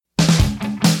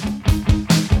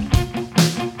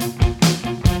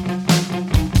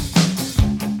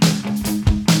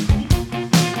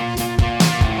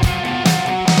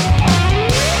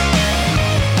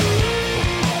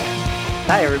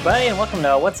welcome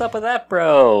to What's Up With That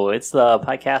Bro? It's the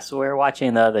podcast where we're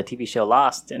watching the TV show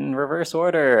Lost in reverse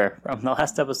order from the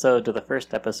last episode to the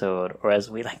first episode. Or as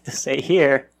we like to say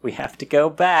here, we have to go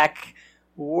back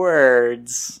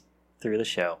words through the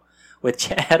show. With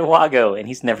Chad Wago, and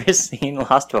he's never seen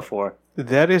Lost before.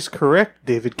 That is correct,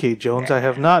 David K. Jones. I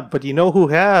have not, but you know who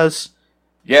has?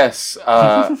 Yes,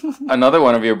 another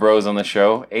one of your bros on the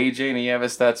show, AJ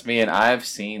Nieves, that's me, and I've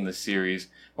seen the series,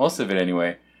 most of it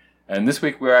anyway. And this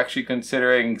week we're actually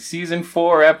considering Season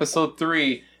 4, Episode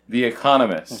 3, The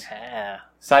Economist. Yeah.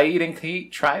 Saeed and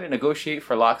Kate try to negotiate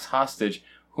for Locke's hostage,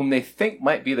 whom they think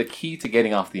might be the key to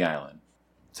getting off the island.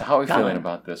 So how are we feeling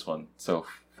about this one so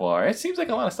far? It seems like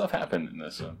a lot of stuff happened in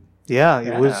this one. Yeah,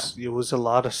 it was a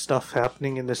lot of stuff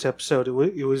happening in this episode.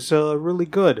 It was really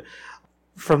good.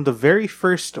 From the very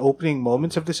first opening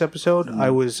moments of this episode, I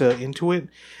was into it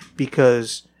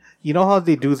because you know how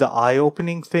they do the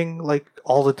eye-opening thing like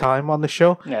all the time on the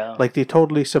show? Yeah. Like they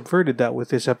totally subverted that with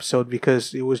this episode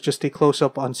because it was just a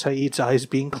close-up on Saeed's eyes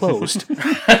being closed.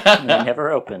 They never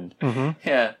opened. Mm-hmm.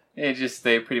 Yeah,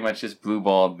 they pretty much just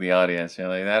blue-balled the audience. You know,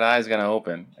 like, that eye's gonna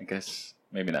open. I guess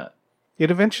maybe not.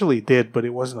 It eventually did, but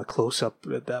it wasn't a close-up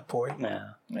at that point. Yeah.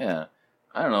 Yeah.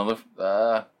 I don't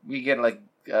know. We get like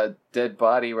a dead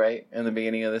body, right, in the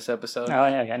beginning of this episode. Oh,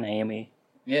 yeah, I got Naomi.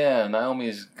 Yeah,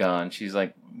 Naomi's gone. She's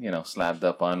like, slabbed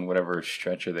up on whatever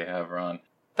stretcher they have her on.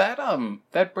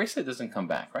 That bracelet doesn't come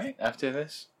back, right, after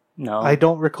this? No. I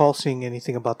don't recall seeing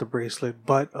anything about the bracelet,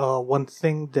 but one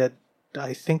thing that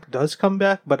I think does come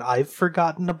back, but I've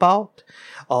forgotten about,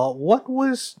 what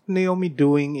was Naomi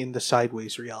doing in the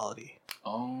Sideways reality?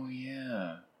 Oh,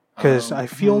 yeah. Because I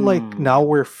feel like now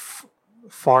we're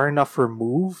far enough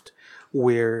removed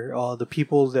where the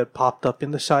people that popped up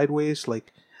in the Sideways,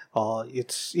 like,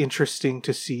 it's interesting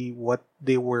to see what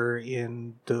they were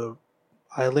in the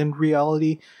island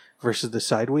reality versus the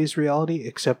Sideways reality,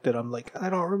 except that I'm like, I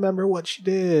don't remember what she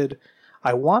did.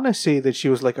 I want to say that she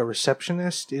was like a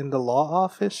receptionist in the law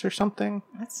office or something.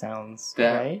 That sounds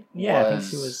That right. Yeah, I think was-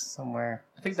 she was somewhere.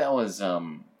 I think that was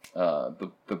the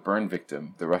burn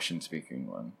victim, the Russian-speaking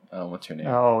one. What's her name?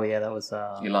 Oh, yeah, that was...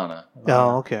 Ilana.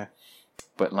 Oh, okay.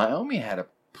 But Naomi had a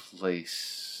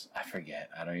place... I forget.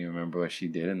 I don't even remember what she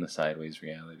did in the Sideways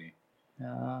reality.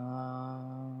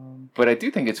 But I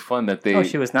do think it's fun that they... Oh,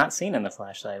 she was not seen in the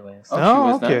Flash Sideways. Oh, she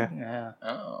Oh, was not? okay. Yeah.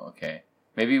 Oh, okay.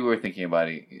 Maybe we were thinking about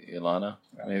Ilana,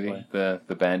 maybe Probably.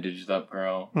 the bandaged up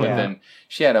girl. But Yeah. then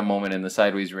she had a moment in the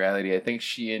Sideways reality. I think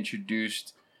she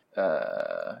introduced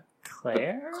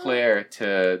Claire? Claire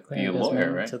to the Desmond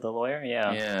lawyer, right? To the lawyer,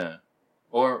 yeah. Yeah.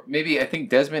 Or maybe I think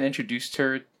Desmond introduced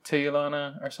her to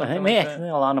Ilana or I something think, like I think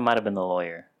that. Alana might have been the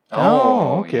lawyer.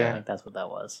 Oh, okay. I yeah. think that's what that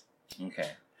was. Okay.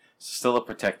 So still a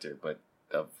protector, but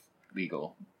of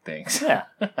legal things. Yeah.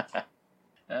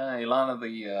 Ilana,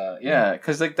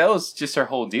 because like that was just her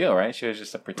whole deal, right? She was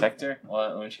just a protector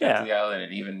when she got to the island,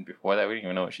 and even before that, we didn't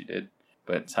even know what she did.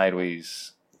 But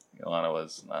Sideways, Ilana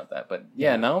was not that. But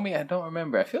yeah, Naomi, I don't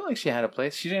remember. I feel like she had a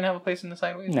place. She didn't have a place in the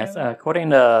Sideways. That's reality? according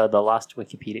to the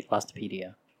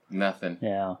Lostopedia. Nothing.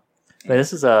 Yeah. But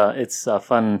this is it's a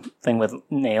fun thing with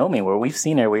Naomi where we've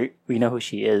seen her. We know who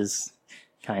she is,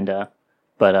 kinda,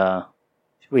 but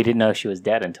we didn't know she was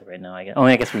dead until right now.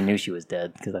 I guess we knew she was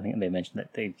dead because I think they mentioned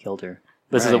that they killed her.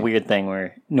 This is a Right. weird thing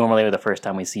where normally the first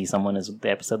time we see someone is the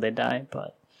episode they die,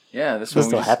 but Yeah, this we one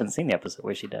still just, haven't seen the episode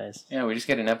where she dies. Yeah, we just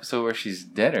get an episode where she's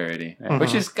dead already, Mhm.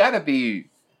 which has got to be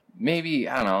maybe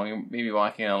I don't know, you're maybe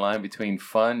walking on a line between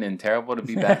fun and terrible to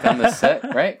be back on the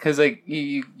set, right? Because like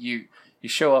you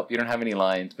show up, you don't have any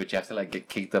lines, but you have to like get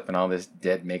caked up in all this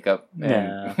dead makeup, and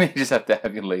Yeah. they just have to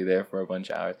have you lay there for a bunch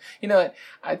of hours. You know what?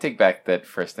 I take back that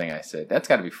first thing I said. That's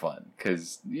got to be fun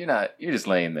because you're just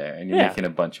laying there and you're Yeah. making a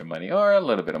bunch of money or a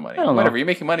little bit of money, I don't know. whatever. You're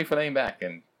making money for laying back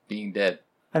and being dead.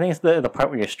 I think it's the part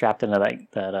where you're strapped into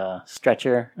that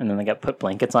stretcher and then they got put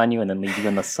blankets on you and then leave you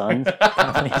in the sun.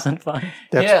 Probably isn't fun.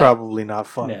 That's Yeah. probably not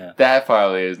fun. Yeah. That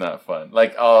probably is not fun.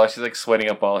 Like, oh, she's like sweating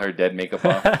up all her dead makeup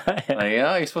off. Like,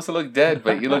 you're supposed to look dead,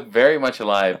 but you look very much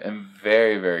alive and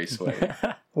very, very sweaty.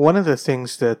 One of the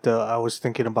things that I was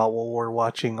thinking about while we're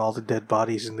watching all the dead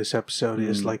bodies in this episode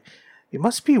is like, it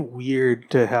must be weird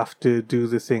to have to do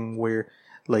the thing where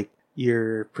like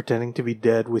you're pretending to be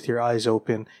dead with your eyes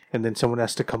open and then someone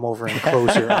has to come over and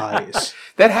close your eyes.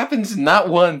 That happens not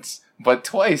once, but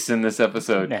twice in this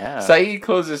episode. Yeah. Saeed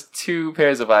closes 2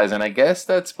 pairs of eyes, and I guess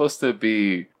that's supposed to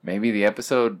be maybe the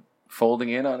episode folding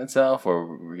in on itself, or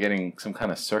we're getting some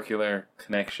kind of circular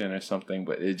connection or something,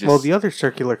 but it just... Well, the other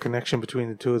circular connection between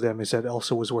the two of them is that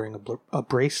Elsa was wearing a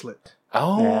bracelet.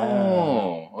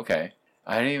 Oh, okay.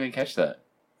 I didn't even catch that.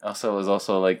 Elsa was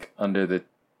also, like, under the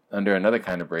under another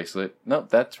kind of bracelet. Nope,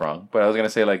 that's wrong. But I was gonna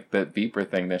say like the beeper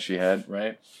thing that she had,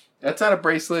 right? That's not a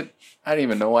bracelet. I don't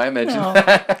even know why I mentioned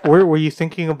that. Were you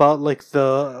thinking about like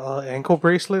the ankle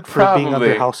bracelet for being under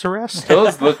Probably. house arrest?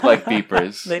 Those look like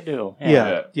beepers. They do.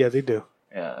 Yeah, they do.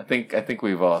 Yeah, I think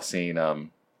we've all seen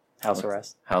House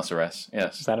Arrest. House Arrest.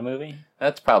 Yes, Is that a movie?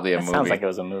 that's probably a That movie. sounds like it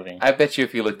was a movie. I bet you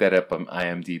if you look that up on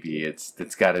IMDb, it's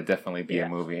got to definitely be a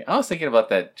movie. I was thinking about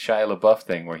that Shia LaBeouf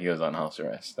thing where he was on house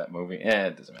arrest. That movie,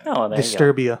 it doesn't matter. Oh, there you go.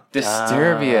 Disturbia.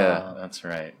 Disturbia. Ah. That's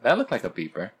right. That looked like a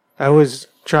beeper. I was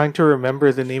trying to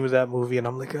remember the name of that movie, and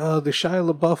I'm like, oh, the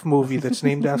Shia LaBeouf movie that's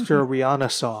named after a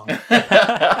Rihanna song.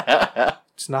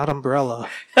 It's not Umbrella.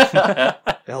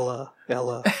 Ella.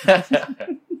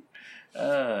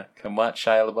 Come watch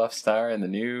Shia LaBeouf star in the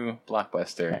new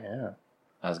blockbuster. Yeah.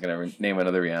 I was gonna name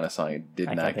another Rihanna song. It did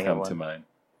I not can't think of come to one. mind.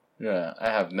 Yeah, I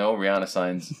have no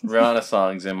Rihanna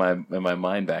songs in my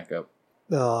mind backup.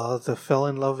 The Fell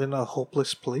in Love in a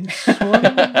Hopeless Place one?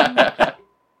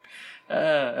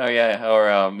 Oh yeah, or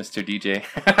Mr. DJ.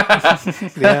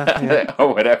 Yeah.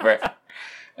 Or whatever.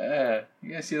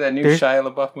 You guys see that new There's- Shia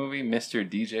LaBeouf movie, Mr.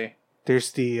 DJ?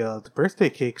 There's the birthday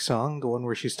cake song, the one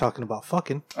where she's talking about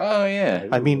fucking. Oh yeah,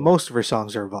 I mean, most of her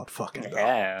songs are about fucking. Though.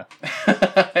 Yeah.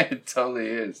 it totally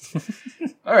is.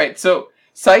 All right, so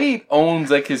Saeed owns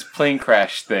like his plane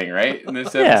crash thing, right? In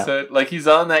this Yeah. episode, like he's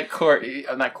on that court,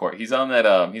 not court. He's on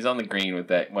that he's on the green with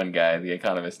that one guy, the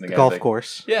economist, and the The guy's golf like,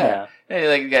 course. Yeah. And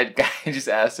like that guy just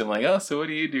asked him like, "Oh, so what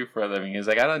do you do for a living?" He's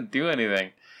like, "I don't do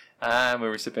anything. I'm a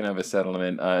recipient of a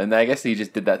settlement." And I guess he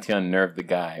just did that to unnerve the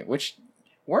guy, which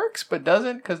works but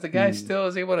doesn't because the guy still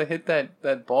is able to hit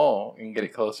that ball and get it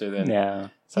closer than Yeah.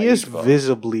 He is Saeed's ball.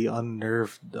 visibly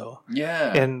unnerved, though.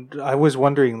 Yeah. And I was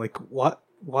wondering, like,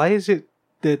 why is it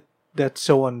that's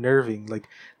so unnerving? Like,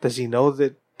 does he know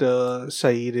that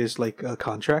Saeed is like a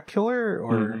contract killer,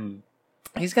 or Mhm.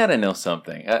 He's got to know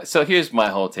something. So here's my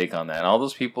whole take on that. All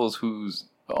those people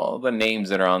all the names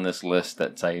that are on this list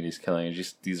that Saeed is killing are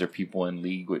just these are people in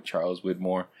league with Charles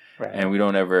Widmore, Right. and we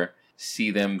don't ever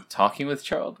see them talking with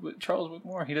Charles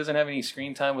Widmore. He doesn't have any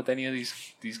screen time with any of these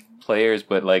players,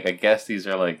 but like I guess these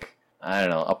are like I don't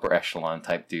know upper echelon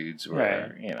type dudes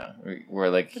where where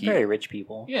like They're very rich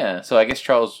people. yeah. So I guess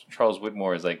Charles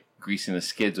Widmore is like greasing the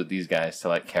skids with these guys to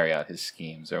like carry out his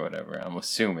schemes or whatever. I'm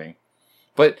assuming,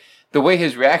 but the way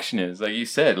his reaction is, like you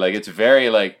said, like it's very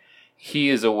like he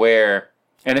is aware,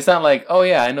 and it's not like, oh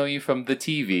yeah, I know you from the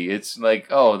TV. It's like,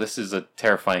 oh, this is a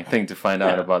terrifying thing to find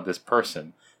out Yeah. about this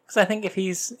person. Because I think if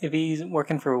he's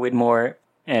working for Widmore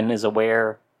and is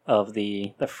aware of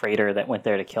the freighter that went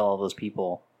there to kill all those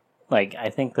people, like I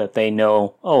think that they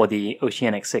know. Oh, the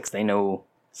Oceanic 6. They know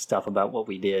stuff about what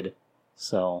we did.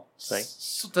 So it's like,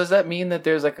 So does that mean that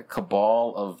there's like a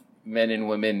cabal of men and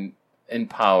women in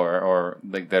power, or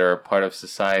like that are a part of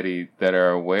society that are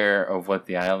aware of what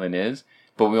the island is,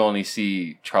 but we only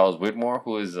see Charles Widmore,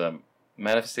 who is a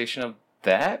manifestation of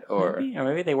that, or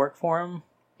maybe they work for him.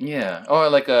 yeah, or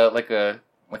like a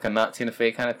not Tina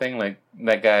Fey kind of thing. Like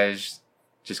that guy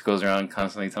just goes around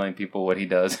constantly telling people what he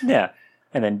does Yeah,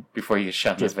 and then before he gets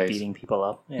shot in the just face. beating people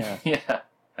up. Yeah. Yeah,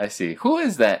 I see. Who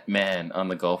is that man on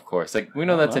the golf course? Like we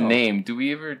know that's a know. name. Do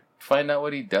we ever find out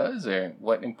what he does or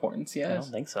what importance he I has?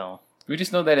 don't think so. We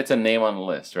just know that it's a name on the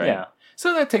list, right? Yeah.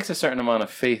 So that takes a certain amount of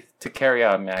faith to carry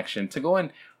out an action, to go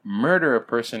and murder a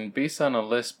person based on a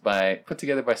list put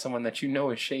together by someone that you know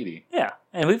is shady. Yeah,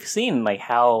 and we've seen like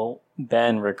how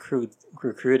Ben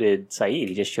recruited Saeed.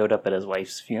 He just showed up at his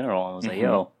wife's funeral and was like,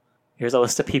 "Yo, here's a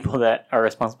list of people that are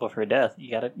responsible for her death.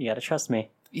 You gotta trust me."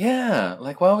 Yeah,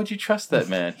 like why would you trust that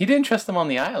man? He didn't trust him on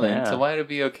the island, Yeah. so why would it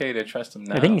be okay to trust him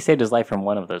now? I think he saved his life from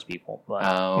one of those people, but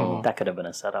Oh. that could have been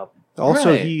a setup. Also,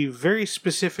 Right. he very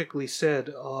specifically said,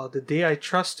 "The day I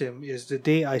trust him is the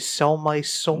day I sell my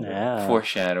soul." Yeah.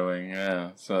 Foreshadowing,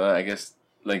 yeah. So I guess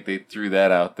like they threw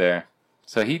that out there.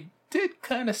 So he did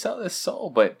kind of sell his soul,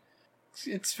 but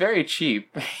it's very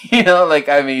cheap. Like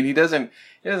I mean, he doesn't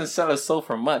sell his soul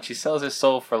for much. He sells his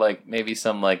soul for like maybe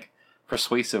some like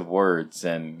persuasive words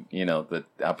and the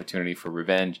opportunity for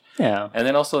revenge, Yeah. and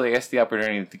then also I guess the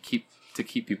opportunity to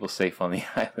keep people safe on the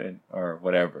island or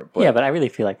whatever. But Yeah, but I really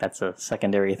feel like that's a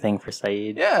secondary thing for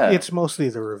Saeed. yeah, It's mostly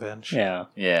the revenge. Yeah.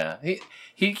 yeah.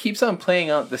 He keeps on playing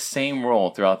out the same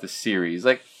role throughout the series.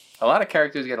 Like a lot of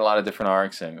characters get a lot of different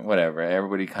arcs and whatever.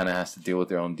 Everybody kind of has to deal with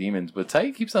their own demons, but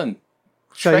Saeed keeps on.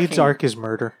 Saeed's trekking- arc is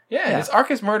murder. Yeah, his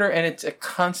arc is murder, and it's a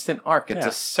constant arc. It's Yeah.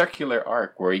 a circular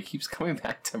arc where he keeps coming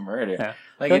back to murder. Yeah.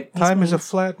 Like But- it, Time is a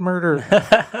flat murder.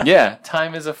 yeah,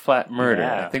 time is a flat murder.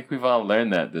 Yeah. I think we've all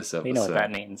learned that this episode. We know what that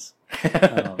means.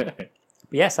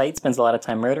 But yeah, Saeed spends a lot of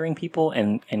time murdering people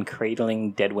and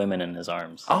cradling dead women in his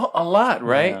arms. Oh, a lot,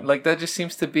 right? Yeah. Like that just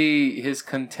seems to be his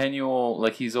continual.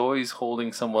 Like he's always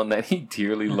holding someone that he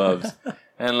dearly loves,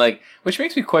 and like which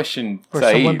makes me question Or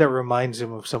Saeed. someone that reminds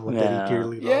him of someone that Yeah. he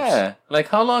dearly loves. Yeah, like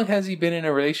how long has he been in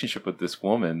a relationship with this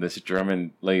woman, this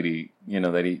German lady? You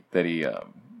know that he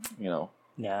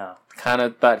Yeah. kind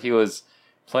of thought he was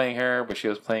playing her, but she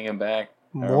was playing him back.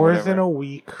 More than a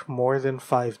week, more than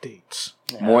 5 dates.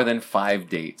 Yeah. More than 5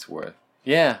 dates worth.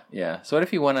 Yeah, yeah. So what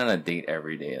if he went on a date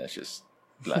every day? That's just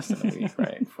less than a week,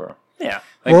 right? For Yeah.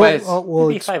 like Well, by his-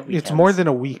 Maybe it's, 5 it's more weekends. than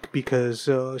a week because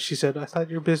she said, I thought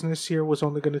your business here was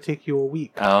only going to take you a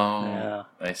week. oh, Yeah.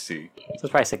 I see. So it's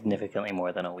probably significantly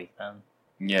more than a week then.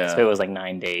 Yeah. So it was like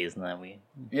 9 days, and then we.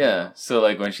 Yeah, so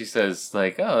like when she says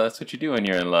like, "Oh, that's what you do when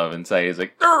you're in love," and Saeed's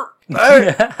like,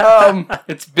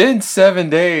 "It's been 7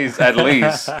 days at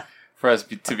least for us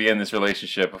to be in this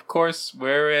relationship. Of course,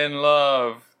 we're in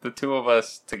love, the two of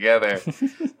us together.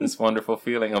 This wonderful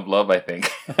feeling of love, I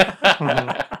think."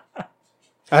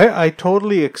 I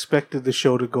totally expected the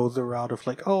show to go the route of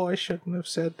like, oh, I shouldn't have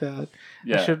said that. I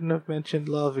Yeah. shouldn't have mentioned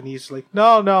love. And he's like,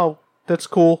 no, that's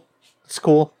cool. It's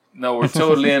cool. No, we're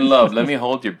totally in love. Let me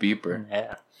hold your beeper.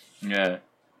 Yeah. Yeah,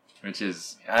 which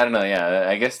is I don't know. Yeah,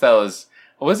 I guess that was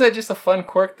that just a fun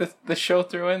quirk that the show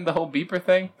threw in, the whole beeper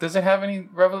thing? Does it have any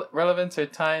relevance or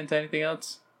tie into anything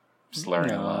else? Just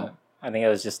learning a lot. I think it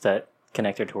was just a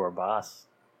connector to her boss.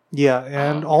 Yeah,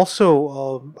 and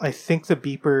also, I think the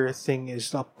beeper thing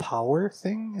is a power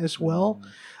thing as well.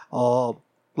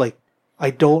 Like,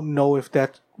 I don't know if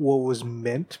that's what was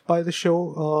meant by the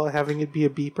show, having it be a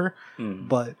beeper,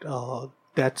 but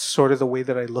that's sort of the way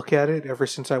that I look at it ever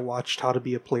since I watched How to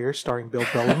Be a Player starring Bill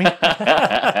Bellamy,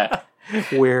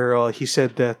 where he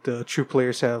said that true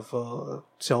players have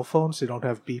cell phones, they don't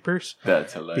have beepers,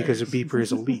 That's hilarious. because a beeper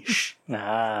is a leash.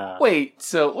 Ah. Wait,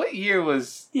 so what year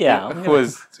was Yeah.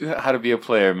 was How to Be a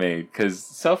Player made? Because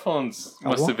cell phones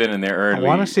must have been in their I early.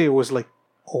 want to say it was like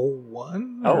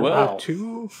 01 Oh, or wow.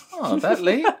 02. Oh, that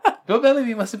late? Bill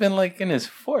Bellamy must have been like in his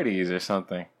 40s or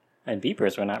something. And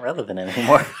beepers were not relevant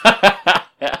anymore.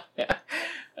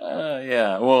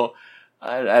 Yeah. Well,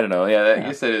 I don't know. Yeah, I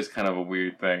guess that is kind of a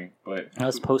weird thing, but That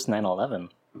was post 9/11.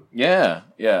 yeah.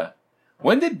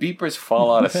 When did beepers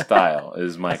fall out of style?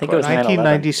 Is my I think it was question.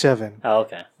 1997. Oh,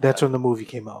 okay. That's when the movie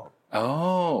came out.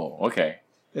 Oh, okay.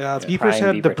 Beepers Prime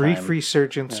had the beeper brief time.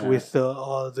 resurgence Yeah. with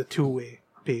the two-way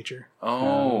pager,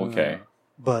 Oh, okay.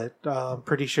 but I'm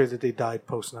pretty sure that they died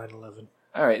post 9/11.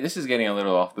 All right, this is getting a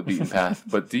little off the beaten path,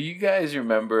 but do you guys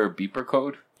remember beeper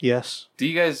code? Yes. Do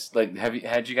you guys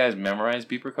had you guys memorize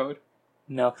beeper code?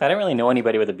 No, 'cause I didn't really know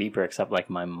anybody with a beeper except like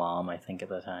my mom, I think, at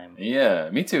the time. Yeah,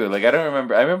 me too. Like I don't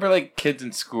remember. I remember like kids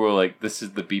in school like this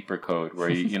is the beeper code where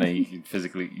you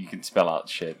you can spell out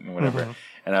shit and whatever. Mhm.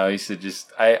 And I used to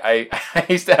just I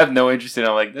used to have no interest in it.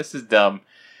 I'm like, this is dumb.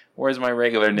 Where's my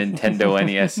regular Nintendo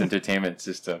NES entertainment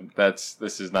system? This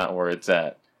is not where it's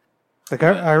at. Like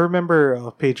I remember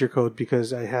pager code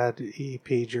because I had a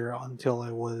pager until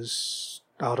I was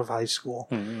out of high school.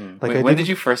 Mm-hmm. Like Wait, when did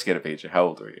you first get a pager? How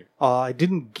old were you? I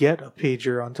didn't get a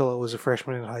pager until I was a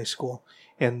freshman in high school,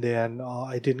 and then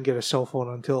I didn't get a cell phone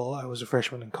until I was a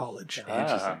freshman in college. Ah.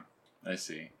 Interesting. I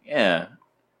see. Yeah.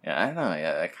 I don't know.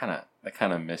 Yeah, that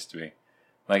kind of missed me.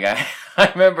 Like I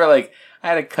remember like I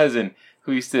had a cousin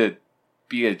who used to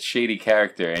be a shady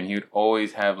character, and he would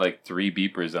always have like 3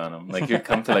 beepers on him. Like he'd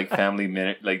come to like family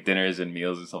like dinners and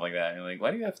meals and stuff like that. And you're like, why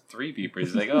do you have 3 beepers?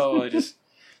 He's like, oh, it's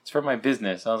for my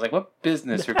business. I was like, what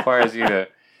business requires you to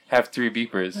have 3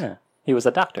 beepers? Yeah. He was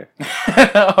a doctor.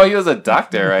 Oh, he was a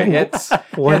doctor, right? He had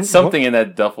something in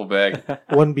that duffel bag.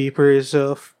 One beeper is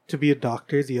to be a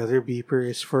doctor. The other beeper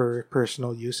is for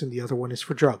personal use, and the other one is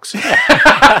for drugs. He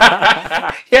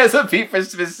has a beeper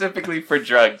specifically for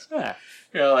drugs. Yeah.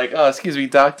 You're like, oh, excuse me,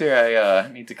 doctor, I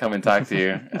need to come and talk to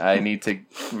you. I need to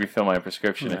refill my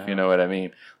prescription, if you know what I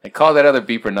mean. Like, call that other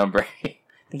beeper number. I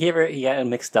think he got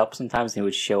mixed up sometimes. He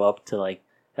would show up to like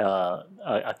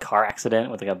a car accident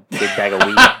with like a big bag of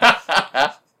weed.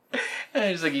 And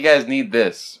he's like, you guys need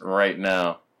this right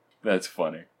now. That's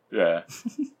funny. Yeah.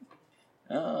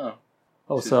 Oh.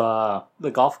 So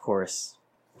the golf course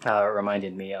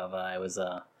reminded me of I was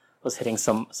hitting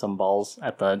some balls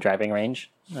at the driving range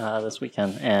this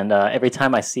weekend, and every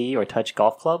time I see or touch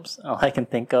golf clubs, all I can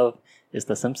think of is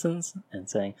The Simpsons and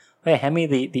saying, "Hey, hand me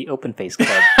the open face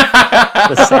club,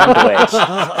 the sand wedge."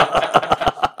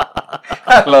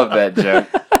 I love that joke.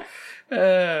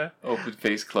 Open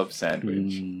face club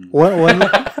sandwich.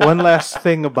 One last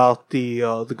thing about the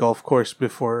golf course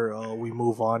before we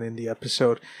move on in the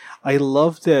episode. I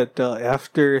love that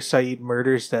after Saeed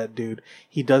murders that dude,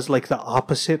 he does like the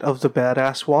opposite of the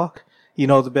badass walk. You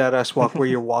know, the badass walk where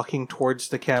you're walking towards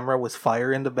the camera with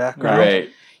fire in the background. Right.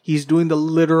 He's doing the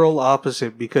literal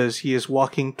opposite because he is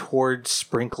walking towards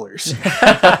sprinklers.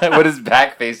 With his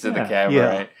back face to the camera, Yeah.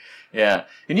 right? Yeah.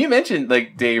 And you mentioned,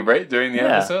 like, Dave, right, during the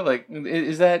Yeah. episode? Like,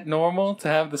 is that normal to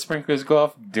have the sprinklers go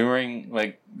off during,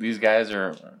 like, these guys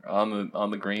are on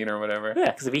the green or whatever?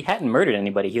 Yeah, because if he hadn't murdered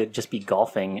anybody, he would just be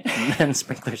golfing, and then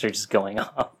sprinklers are just going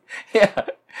off. Yeah.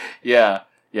 Yeah.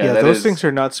 Yeah, that those is- things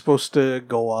are not supposed to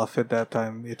go off at that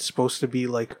time. It's supposed to be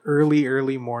like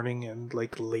early morning and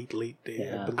like late day,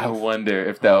 Yeah. I believe. I wonder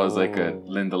if that was like a Oh.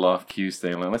 Lindelof Hughes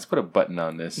thing. Like, let's put a button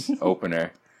on this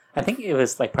opener. I think it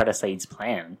was like part of Saeed's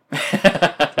plan,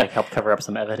 like help cover up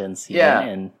some evidence. He Yeah,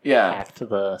 went and yeah. hacked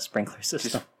the sprinkler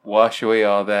system. Just wash away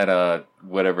all that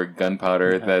whatever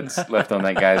gunpowder that's left on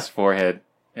that guy's forehead.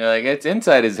 You know, like, it's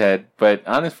inside his head, but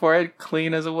on his forehead,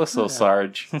 clean as a whistle,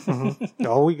 Sarge. Mhm.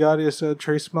 All we got is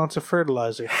trace amounts of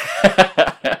fertilizer.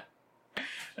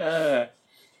 Yeah,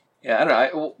 I don't know.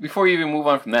 Well, before you even move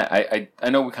on from that, I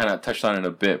know we kind of touched on it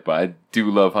a bit, but I do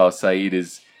love how Saeed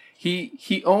is.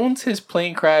 He owns his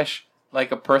plane crash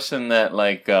like a person that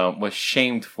like was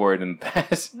shamed for it in the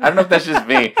past. I don't know if that's just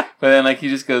me, but then like he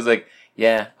just goes like,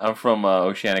 "Yeah, I'm from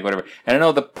Oceanic, whatever." And I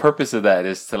know the purpose of that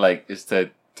is to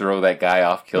throw that guy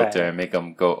off kilter Right. and make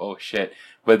him go, "Oh shit!"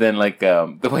 But then like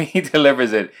the way he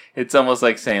delivers it, it's almost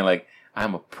like saying like,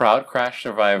 "I'm a proud crash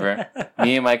survivor.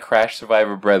 Me and my crash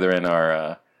survivor brethren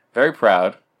are very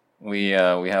proud. We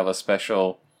have a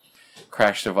special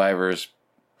crash survivors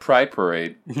pride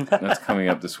parade that's coming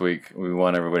up this week. We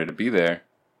want everybody to be there."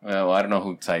 Well, I don't know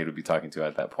who Saeed would be talking to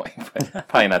at that point, but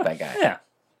probably not that guy.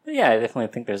 Yeah, I definitely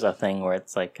think there's a thing where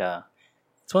it's like,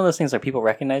 it's one of those things where people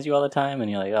recognize you all the time,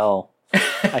 and you're like, oh,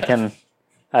 I can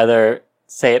either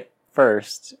say it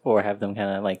first or have them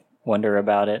kind of like wonder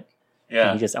about it. And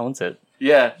Yeah, he just owns it.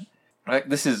 yeah. Like,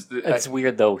 this is It's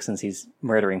weird though, since he's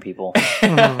murdering people that's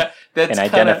and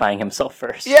identifying himself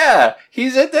first. Yeah,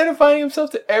 he's identifying himself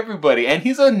to everybody, and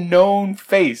he's a known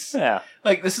face. Yeah.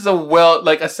 Like, this is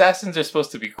like, assassins are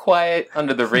supposed to be quiet,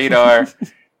 under the radar.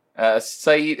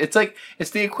 Saeed,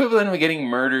 it's the equivalent of getting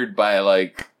murdered by,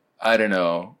 like, I don't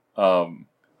know,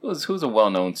 who's a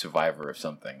well-known survivor of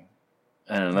something?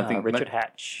 I don't know, nothing. Richard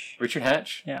Hatch Richard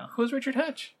Hatch? Yeah. Who's Richard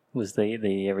Hatch? was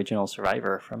the original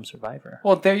survivor from Survivor.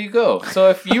 Well, there you go. So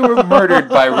if you were murdered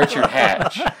by Richard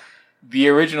Hatch, the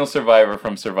original survivor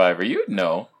from Survivor, you'd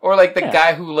know. Or like the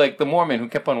guy who, like, the Mormon who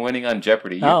kept on winning on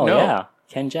Jeopardy, you'd know. Yeah.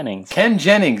 Ken Jennings. Ken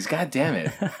Jennings, god damn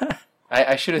it.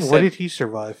 I should have said... What did he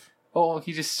survive? Oh,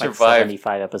 he just Like survived.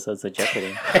 75 episodes of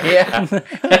Jeopardy.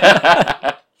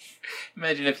 Yeah.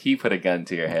 Imagine if he put a gun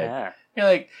to your head. Yeah. You're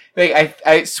like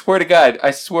I swear to God,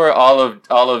 I swear all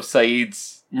of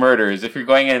Saeed's murders, if you're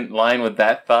going in line with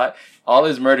that thought, all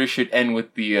his murders should end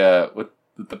with the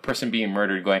person being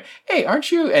murdered going, "Hey,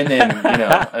 aren't you?" And then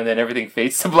and then everything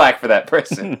fades to black for that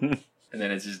person, and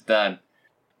then it's just done.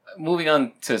 Moving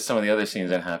on to some of the other scenes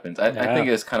that happens, I think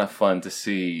it's kind of fun to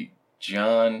see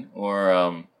John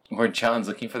where John's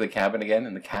looking for the cabin again,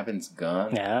 and the cabin's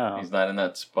gone. Yeah. He's not in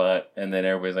that spot, and then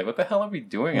everybody's like, "What the hell are we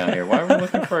doing out here? Why are we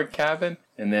looking for a cabin?"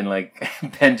 And then like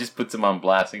Ben just puts him on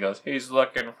blast and goes, "He's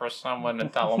looking for someone to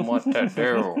tell him what to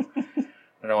do." I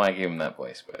don't know why I gave him that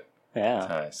voice, but that's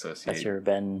how I associate. That's your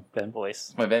Ben voice.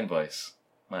 It's my Ben voice.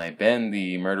 My Ben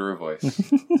the murderer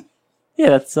voice. Yeah,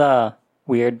 that's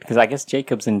weird because I guess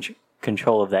Jacob's in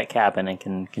control of that cabin and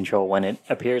can control when it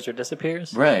appears or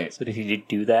disappears. Right. So did he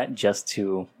do that just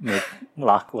to make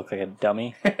Locke look like a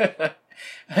dummy?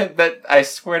 But I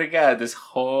swear to God, this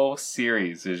whole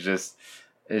series is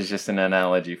just an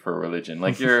analogy for religion.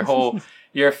 Like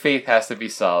your faith has to be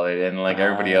solid, and like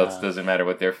everybody else, doesn't matter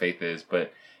what their faith is,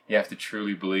 but you have to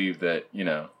truly believe that,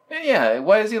 And yeah,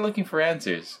 why is he looking for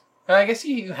answers? I guess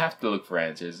you have to look for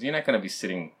answers. You're not going to be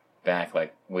sitting back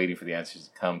like waiting for the answers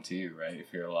to come to you, right?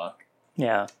 If you're a Locke.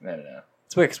 Yeah. I don't know.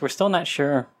 It's weird because we're still not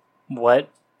sure what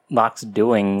Locke's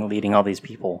doing leading all these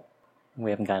people.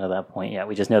 We haven't gotten to that point yet.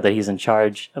 We just know that he's in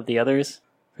charge of the others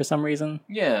for some reason.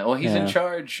 Yeah, well, he's in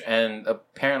charge, and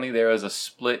apparently there was a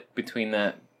split between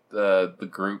the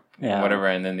group, Yeah. whatever,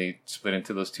 and then they split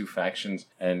into those two factions,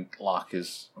 and Locke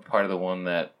is a part of the one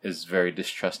that is very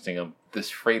distrusting of this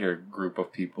freighter group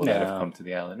of people that have come to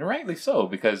the island. And rightly so,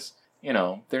 because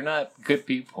they're not good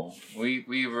people.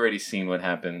 We've already seen what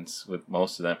happens with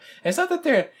most of them. And it's not that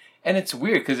they're, and it's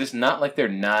weird because it's not like they're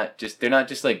not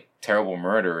just like terrible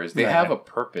murderers. They have a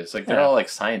purpose. Like they're all like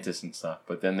scientists and stuff,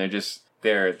 but then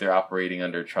they're operating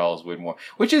under Charles Widmore,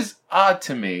 which is odd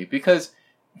to me because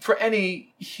for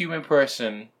any human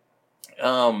person,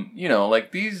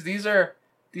 like these are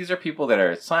people that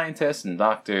are scientists and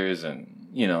doctors, and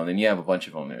then you have a bunch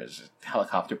of them. There's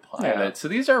helicopter pilots. Yeah. So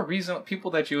these are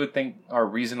people that you would think are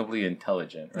reasonably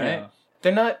intelligent, right? Yeah.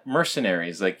 They're not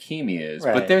mercenaries like Kimi is,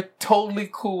 but they're totally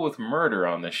cool with murder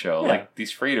on the show, like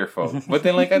these freighter folk. But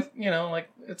then, like,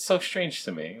 it's so strange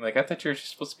to me. Like, I thought you were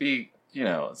just supposed to be,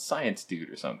 a science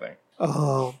dude or something.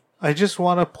 I just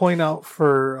want to point out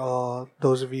for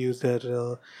those of you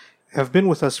that have been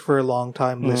with us for a long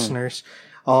time, listeners,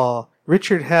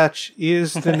 Richard Hatch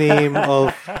is the name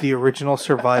of the original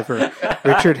survivor.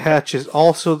 Richard Hatch is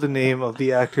also the name of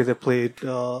the actor that played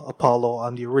Apollo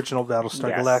on the original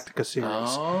Battlestar Galactica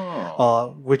series,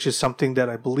 which is something that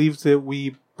I believe that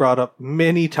we brought up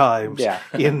many times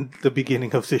in the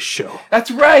beginning of this show. That's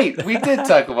right. We did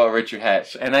talk about Richard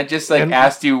Hatch, and I just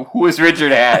asked you, who is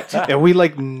Richard Hatch? And we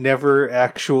never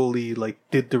actually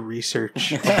did the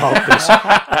research about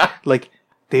this.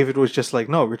 David was just like,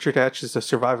 no, Richard Hatch is the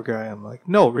survivor guy. I'm like,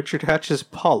 no, Richard Hatch is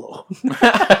Apollo.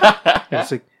 It's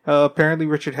like, apparently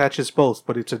Richard Hatch is both,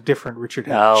 but it's a different Richard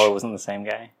Hatch. No, it wasn't the same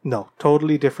guy. No,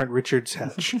 totally different Richard's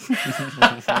Hatch.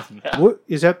 What,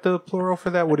 is that the plural for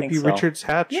that? Would it be so. Richard's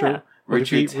Hatch? Yeah. Or would it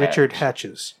be Richard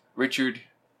Hatches? Richard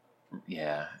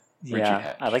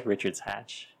Hatch. I like Richard's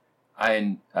Hatch.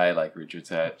 I like Richard's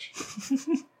Hatch.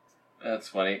 That's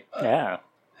funny. Yeah.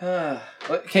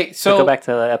 Okay, so go back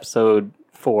to episode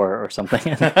 4 or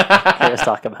something and let's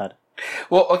talk about it.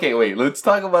 Well, okay, wait. Let's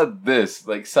talk about this.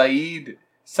 Like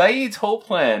Saeed's whole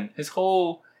plan, his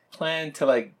whole plan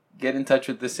to get in touch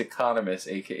with this economist,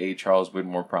 aka Charles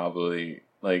Widmore, probably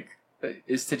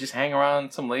is to just hang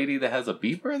around some lady that has a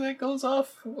beeper that goes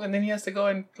off, and then he has to go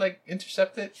and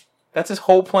intercept it. That's his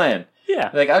whole plan. Yeah.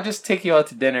 I'll just take you out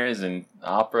to dinners and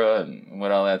opera and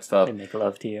what all that stuff. And make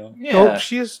love to you. Yeah. Oh,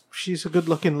 she's a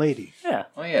good-looking lady. Yeah.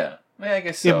 Oh yeah. I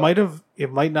guess so.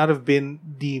 It might not have been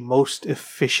the most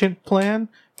efficient plan,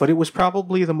 but it was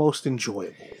probably the most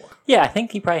enjoyable one. Yeah, I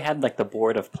think he probably had the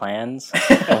board of plans.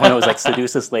 And when it was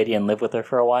seduce this lady and live with her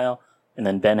for a while, and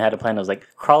then Ben had a plan that was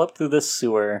crawl up through this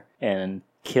sewer and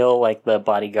kill the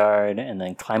bodyguard, and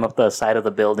then climb up the side of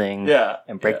the building,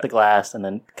 and break the glass, and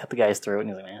then cut the guy's throat. And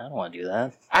he's like, man, I don't want to do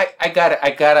that. I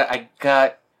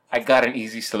got an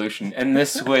easy solution, and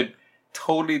this would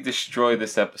totally destroy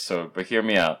this episode. But hear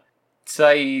me out.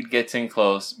 Saeed gets in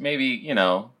close, maybe,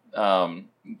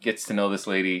 gets to know this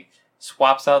lady,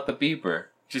 swaps out the beeper,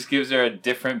 just gives her a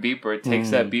different beeper,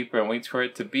 takes that beeper and waits for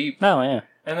it to beep. Oh, yeah.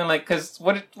 And then, because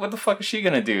what the fuck is she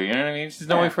gonna do? You know what I mean? There's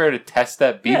no way for her to test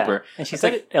that beeper. Yeah. And she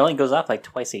said it only goes off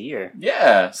twice a year.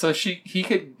 Yeah, so he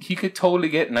could totally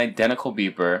get an identical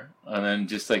beeper and then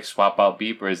just swap out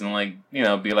beepers and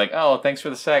be oh, thanks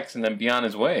for the sex, and then be on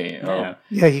his way. Yeah.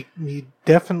 Yeah, he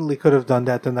definitely could have done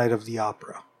that the night of the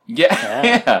opera.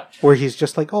 Yeah. Where he's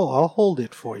just oh, I'll hold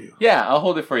it for you. Yeah, I'll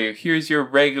hold it for you. Here's your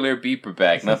regular beeper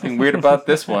bag. Nothing weird about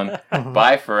this one.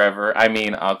 Bye forever. I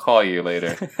mean, I'll call you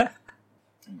later.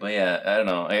 But yeah, I don't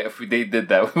know. If they did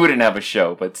that, we wouldn't have a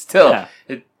show. But still,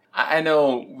 I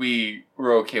know we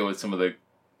were okay with some of the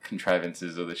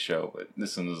contrivances of the show, but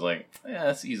this one was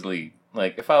that's easily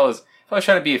if I was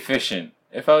trying to be efficient.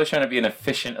 If I was trying to be an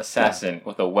efficient assassin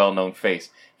with a well-known face,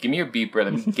 give me your beeper,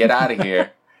 let me get out of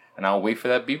here. And I'll wait for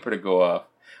that beeper to go off.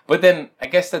 But then, I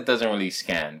guess that doesn't really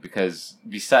scan, because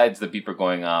besides the beeper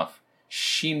going off,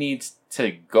 she needs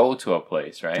to go to a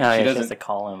place, right? She has to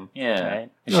call him. Yeah. Right?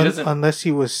 And she doesn't... Unless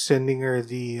he was sending her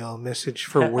the message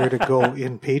for where to go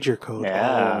in pager code.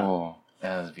 Yeah. Oh,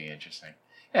 that would be interesting.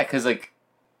 Yeah, because, I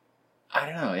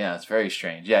don't know. Yeah, it's very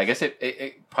strange. Yeah, I guess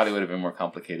it probably would have been more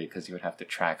complicated, because you would have to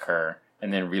track her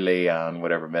and then relay on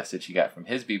whatever message he got from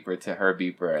his beeper to her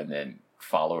beeper, and then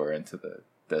follow her into the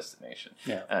destination.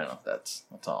 Yeah. I don't know. That's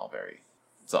all very...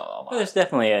 It's all a lot. Well, there's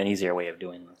definitely an easier way of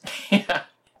doing this. Yeah.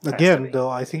 Again, though,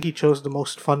 I think he chose the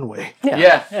most fun way.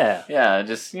 Yeah.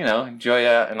 Just, enjoy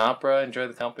an opera, enjoy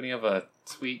the company of a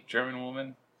sweet German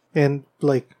woman. And,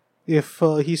 if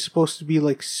he's supposed to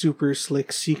be, super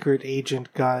slick secret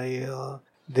agent guy,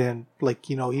 then,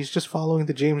 he's just following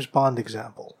the James Bond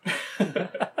example.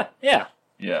 Yeah.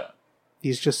 Yeah.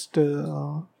 He's just,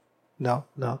 no.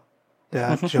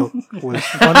 That joke was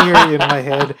funnier in my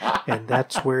head, and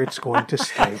that's where it's going to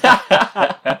stay.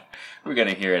 We're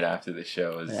gonna hear it after the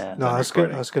show. No, I was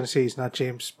gonna say he's not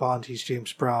James Bond, he's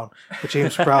James Brown. But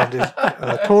James Brown is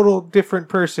a total different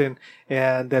person,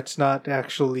 and that's not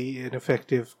actually an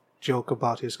effective joke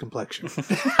about his complexion.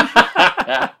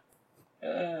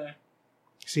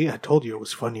 See, I told you it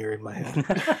was funnier in my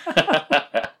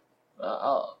head.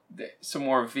 Some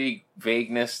more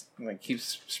vagueness that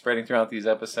keeps spreading throughout these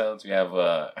episodes. We have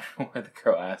where the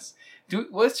girl asks,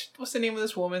 what's the name of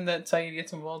this woman that Sayid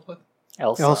gets involved with?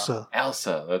 Elsa,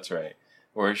 that's right.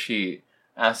 Where she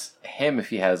asks him if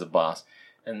he has a boss,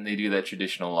 and they do that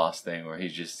traditional Lost thing where he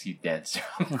danced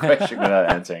around the question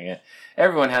without answering it.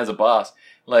 Everyone has a boss,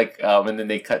 and then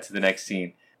they cut to the next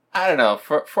scene. I don't know.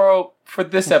 For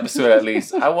this episode at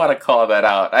least, I want to call that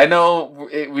out. I know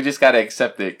we just got to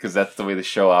accept it because that's the way the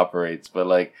show operates. But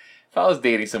like, if I was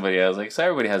dating somebody, I was like, so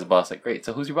everybody has a boss. Like, great.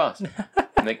 So who's your boss?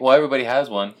 I'm like, well, everybody has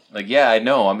one. Like, yeah, I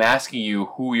know. I'm asking you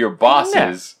who your boss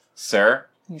is, sir.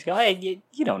 He's going, hey,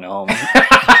 you don't know him.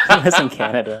 He lives in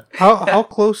Canada. How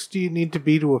close do you need to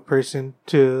be to a person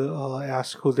to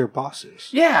ask who their boss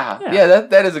is? Yeah.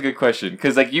 That is a good question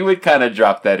because like you would kind of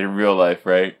drop that in real life,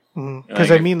 right?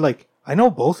 Because I mean, like, I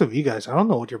know both of you guys. I don't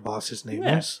know what your boss's name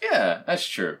is. Yeah, that's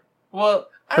true. Well,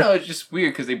 I don't know. It's just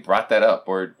weird because they brought that up,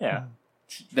 or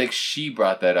like she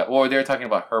brought that up, or they were talking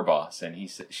about her boss, and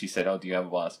she said, "Oh, do you have a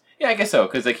boss?" Yeah, I guess so.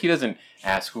 Because like he doesn't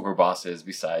ask who her boss is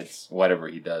besides whatever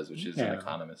he does, which is an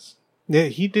economist. Yeah,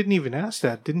 he didn't even ask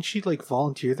that. Didn't she like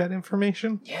volunteer that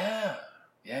information? Yeah,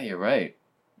 you're right.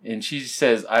 And she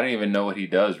says, "I don't even know what he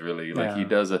does really. Like he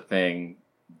does a thing,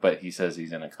 but he says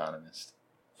he's an economist."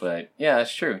 But yeah,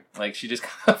 that's true. Like she just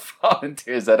kind of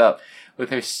volunteers that up with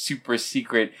her super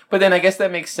secret. But then I guess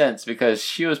that makes sense because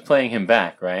she was playing him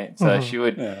back, right? So she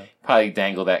would probably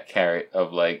dangle that carrot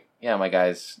of like, yeah, my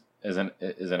guy's is an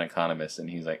economist, and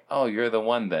he's like, oh, you're the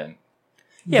one then.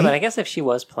 Yeah, but I guess if she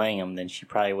was playing him, then she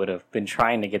probably would have been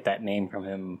trying to get that name from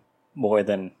him more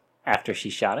than after she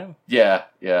shot him. Yeah,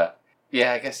 I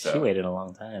guess so. She waited a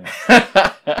long time.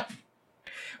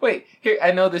 Wait, here,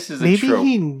 I know this is a Maybe trope.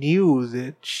 he knew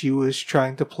that she was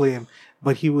trying to play him,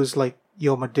 but he was like,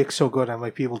 yo, my dick's so good I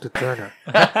might be able to turn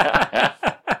her.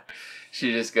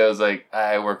 She just goes like,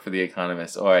 I work for The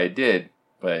Economist, or I did,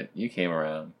 but you came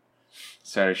around.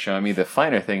 Started showing me the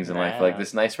finer things in life, like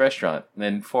this nice restaurant, and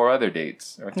then 4 other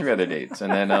dates, or 3 other dates,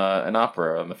 and then an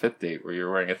opera on the 5th date where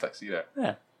you're wearing a tuxedo.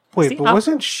 Yeah. Wait, but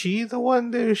wasn't she the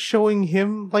one that is showing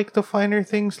him like the finer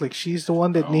things? Like she's the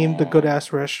one that named the good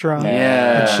ass restaurant.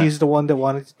 Yeah. And she's the one that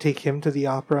wanted to take him to the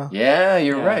opera. Yeah,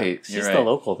 you're right. She's the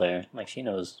local there. Like she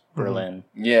knows Berlin.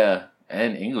 Yeah,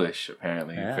 and English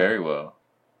apparently very well.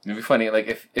 It'd be funny,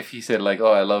 like if he said like,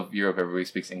 "Oh, I love Europe. Everybody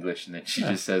speaks English," and then she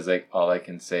just says like, "All I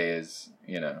can say is,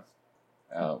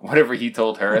 whatever he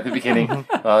told her at the beginning.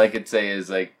 All I could say is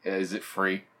like, is it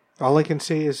free?" All I can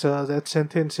say is that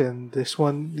sentence, and this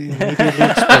one immediately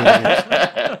explains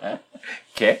it.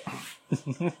 Okay.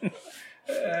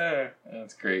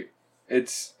 That's great.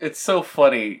 It's so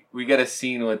funny. We get a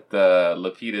scene with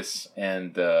Lapidus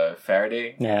and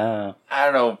Faraday. Yeah. I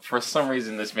don't know. For some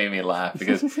reason, this made me laugh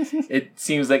because it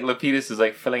seems like Lapidus is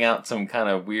like filling out some kind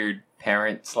of weird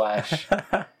parent /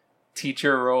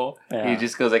 teacher role. Yeah. He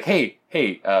just goes like, hey,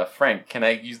 Frank, can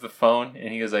I use the phone?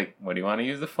 And he goes like, what do you want to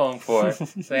use the phone for?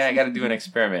 Say, I got to do an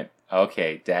experiment.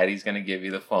 Okay, Daddy's going to give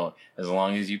you the phone as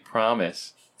long as you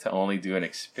promise to only do an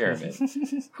experiment.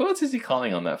 Who else is he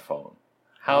calling on that phone?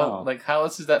 How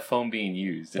else is that phone being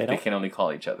used if they can only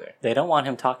call each other? They don't want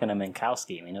him talking to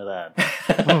Minkowski. We know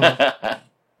that.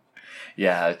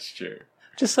 Yeah, that's true.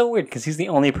 Which is so weird because he's the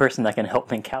only person that can help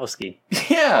Minkowski.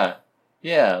 Yeah.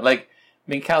 Like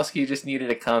Minkowski just needed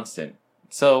a constant.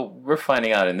 So we're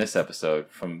finding out in this episode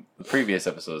from the previous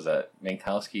episodes that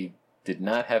Minkowski did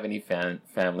not have any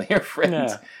family or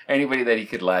friends, or anybody that he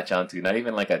could latch onto. Not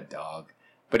even like a dog.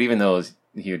 But even those,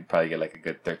 he would probably get like a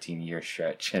good 13-year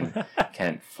stretch and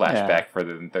can't flash back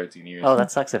further than 13 years. Oh,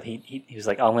 that sucks if he was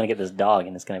like, oh, I'm going to get this dog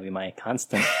and it's going to be my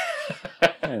constant.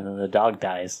 And then the dog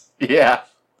dies. Yeah.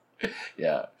 He's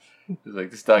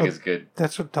like, this dog is good.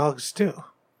 That's what dogs do.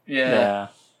 Yeah.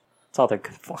 That's all they're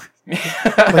good for.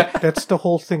 Like, that's the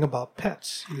whole thing about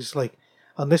pets. He's like,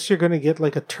 unless you're going to get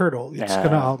like a turtle, it's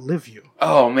going to outlive you.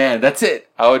 Oh, man, that's it.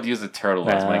 I would use a turtle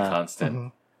as my constant.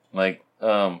 Mm-hmm. Like,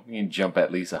 you can jump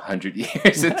at least 100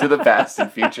 years into the past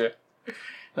and future.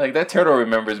 Like, that turtle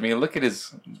remembers me. Look at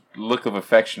his look of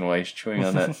affection while he's chewing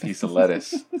on that piece of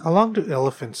lettuce. How long do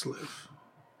elephants live?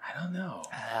 I don't know.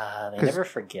 They never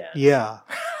forget. Yeah,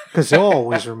 because they'll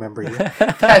always remember you.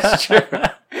 That's true.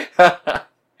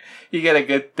 You get a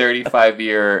good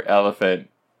 35-year elephant,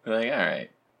 We're like, all right,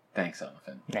 thanks,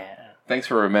 elephant. Yeah. Thanks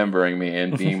for remembering me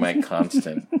and being my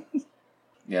constant.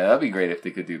 Yeah, that'd be great if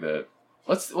they could do that.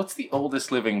 What's the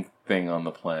oldest living thing on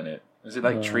the planet? Is it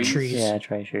like trees? Trees. Yeah,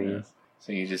 try trees. Yeah.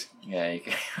 So you can.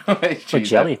 Or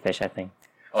jellyfish, I think.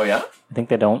 Oh yeah. I think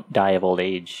they don't die of old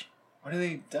age. What do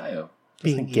they die of?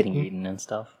 Just like getting eaten and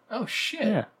stuff. Oh shit.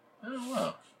 Yeah. Oh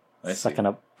wow. I see. Sucking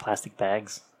up plastic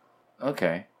bags.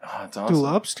 Okay. Oh, that's awesome. Do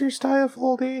lobsters die of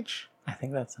old age? I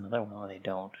think that's another one where they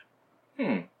don't.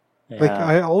 Hmm. Yeah. Like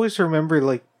I always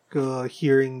remember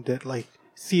hearing that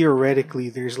theoretically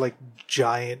there's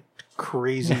giant,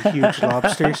 crazy, huge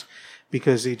lobsters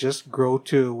because they just grow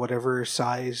to whatever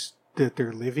size that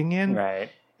they're living in, right.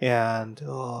 and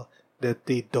that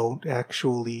they don't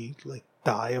actually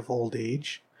die of old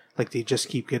age. Like they just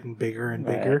keep getting bigger and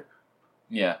bigger.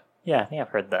 Yeah. Yeah, I think I've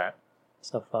heard that.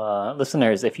 So,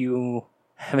 listeners, if you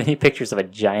have any pictures of a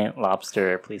giant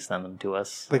lobster, please send them to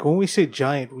us. Like when we say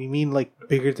giant, we mean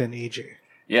bigger than AJ.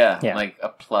 Yeah. Yeah. Like a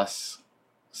plus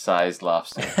sized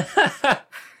lobster.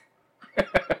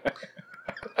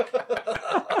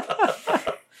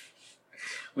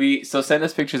 So send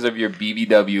us pictures of your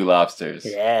BBW lobsters.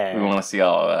 Yeah. We want to see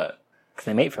all of that. Because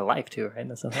they mate for life, too, right?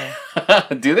 That's the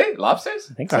thing. Do they? Lobsters?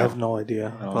 I think so. I have no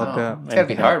idea I don't about know. that. It's gotta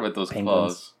be Anything hard with those penguins.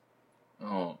 claws.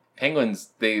 Oh, penguins!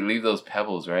 They leave those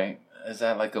pebbles, right? Is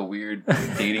that like a weird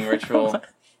dating ritual?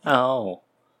 Oh.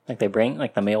 Like they bring,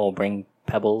 the male will bring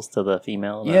pebbles to the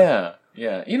female? Yeah,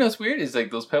 yeah. You know, what's weird is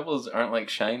those pebbles aren't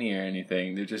shiny or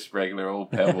anything. They're just regular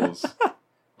old pebbles.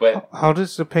 But How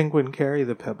does the penguin carry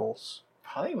the pebbles?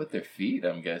 probably with their feet,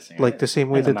 I'm guessing. Like the same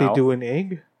way In the that they mouth? do an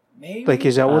egg? Maybe. Like,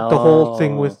 is that what the whole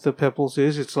thing Oh. with the pebbles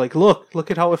is? It's like, look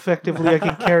at how effectively I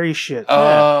can carry shit.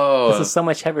 Oh, This is so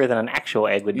much heavier than an actual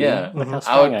egg would be. Yeah. Look how I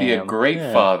strong would be a am. great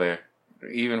Yeah. father,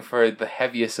 even for the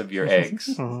heaviest of your eggs.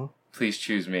 Mhm. Please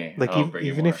choose me. Like, I'll bring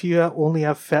even more. if you only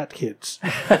have fat kids.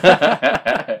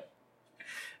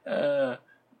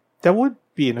 That would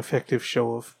be an effective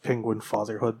show of penguin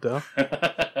fatherhood, though.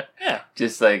 Yeah.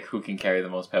 Just like who can carry the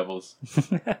most pebbles.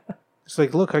 It's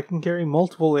like, look, I can carry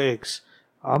multiple eggs.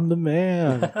 I'm the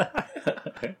man.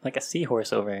 Like a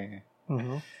seahorse over here.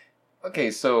 hmm Okay,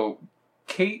 so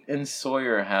Kate and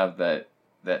Sawyer have that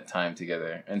time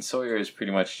together, and Sawyer is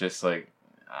pretty much just like,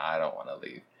 I don't want to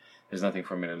leave. There's nothing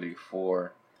for me to leave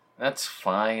for. That's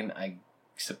fine, I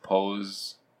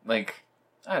suppose. Like,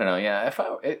 I don't know. Yeah,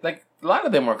 a lot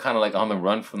of them are kind of on the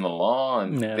run from the law,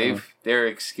 and Yeah. they're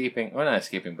escaping. Well, not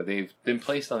escaping, but they've been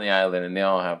placed on the island, and they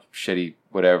all have shitty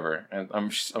whatever. And I'm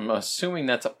assuming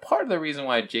that's a part of the reason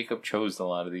why Jacob chose a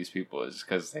lot of these people is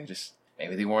because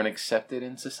maybe they weren't accepted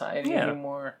in society Yeah.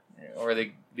 anymore, or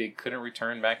they couldn't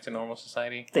return back to normal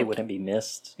society. They wouldn't be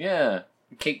missed. Yeah,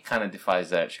 Kate kind of defies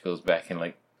that. She goes back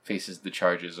and faces the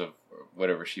charges of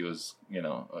whatever she was,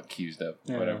 accused of,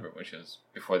 Yeah. whatever, which was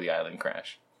before the island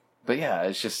crash. But yeah,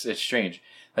 it's strange.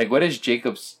 What is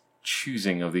Jacob's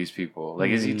choosing of these people?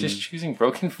 Is he just choosing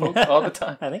broken folk all the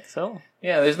time? I think so.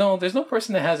 Yeah, there's no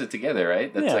person that has it together,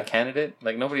 right? That's Yeah. a candidate.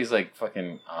 Nobody's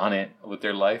fucking on it with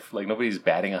their life. Nobody's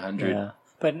batting 100. Yeah.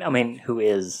 But, I mean, who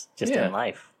is just Yeah. in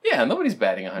life? Yeah, nobody's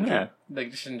batting 100. Yeah.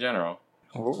 Just in general.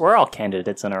 We're all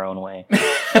candidates in our own way.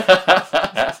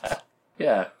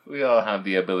 Yeah, we all have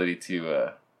the ability to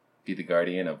be the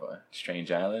guardian of a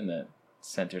strange island that's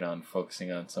centered on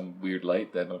focusing on some weird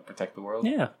light that will protect the world.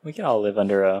 Yeah, we can all live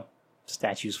under a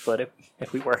statue's foot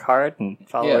if we work hard and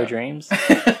follow Yeah. our dreams.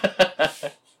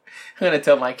 I'm going to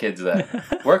tell my kids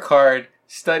that. Work hard,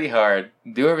 study hard,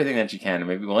 do everything that you can, and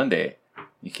maybe one day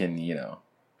you can,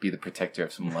 be the protector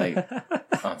of some light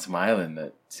on some island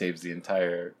that saves the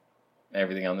entire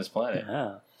everything on this planet.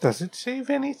 Yeah. Does it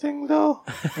save anything, though?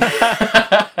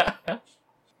 I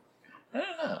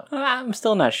don't know. I'm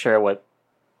still not sure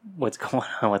what's going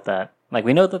on with that.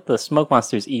 We know that the smoke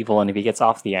monster's evil, and if he gets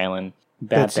off the island,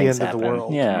 bad That's the things end of happen. the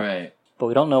world. Yeah, Right. but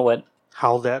we don't know what.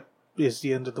 How that is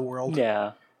the end of the world?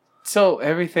 Yeah, So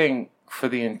everything for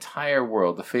the entire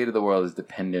world, the fate of the world is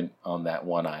dependent on that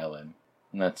one island.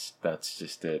 And that's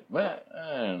just it. But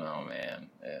I don't know, man.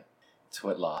 It's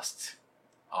what Lost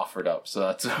offered up. So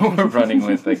that's what we're running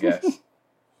with, I guess.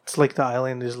 It's like the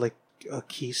island is like a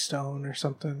keystone or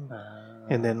something.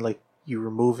 And then you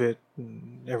remove it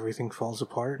and everything falls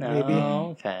apart, maybe.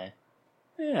 Oh, okay.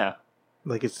 Yeah.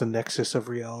 Like it's the nexus of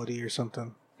reality or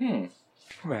something.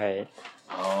 Right.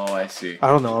 Oh, I see. I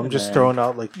don't know. I'm just Then- throwing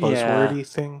out buzzwordy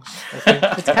things. I think.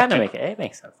 It's kind of it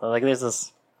makes sense. There's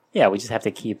this. Yeah, we just have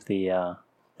to keep the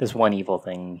this one evil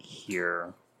thing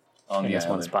here On in the this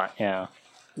one island. spot. Yeah.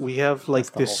 We have the this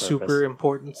whole super purpose.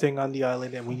 important thing on the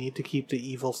island, and we need to keep the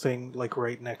evil thing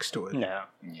right next to it. No.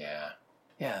 Yeah.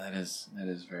 Yeah, that is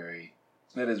very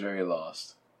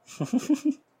lost.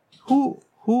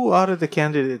 Who out of the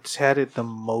candidates had it the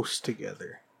most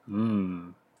together? Hmm.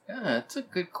 Yeah, that's a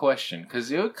good question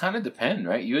because it would kind of depend,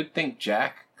 right? You would think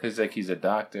Jack, because like he's a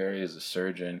doctor, he's a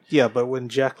surgeon. Yeah, but when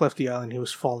Jack left the island, he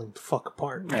was falling the fuck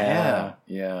apart.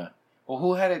 Yeah. Well,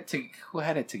 who had it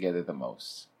together the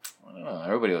most? I don't know.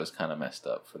 Everybody was kind of messed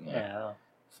up from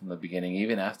the beginning,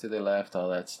 even after they left, all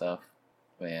that stuff.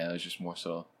 But yeah, it was just more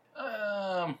so.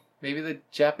 Maybe the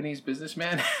Japanese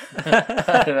businessman.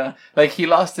 I don't know. Like he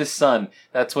lost his son.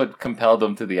 That's what compelled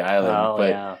him to the island. Oh, but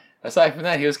yeah. aside from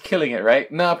that, he was killing it,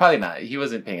 right? No, probably not. He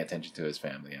wasn't paying attention to his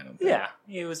family. I don't think. Yeah,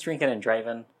 he was drinking and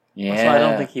driving. Yeah. Also, I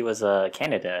don't think he was a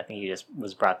candidate. I think he just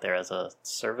was brought there as a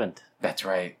servant. That's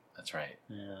right.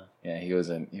 Yeah. Yeah, he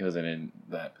wasn't in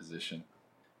that position.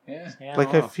 Yeah.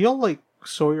 Like, I feel like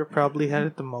Sawyer probably had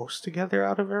it the most together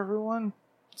out of everyone.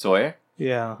 Sawyer?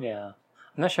 Yeah. Yeah.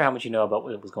 I'm not sure how much you know about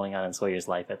what was going on in Sawyer's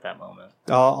life at that moment.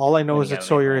 All I know When is he that got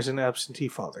Sawyer away is an absentee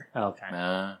father. Okay.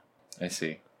 I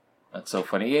see. That's so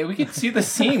funny. Yeah, we could see the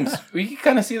seams. We could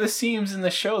kind of see the seams in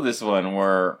the show. This one,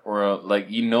 where like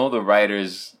the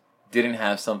writers didn't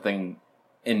have something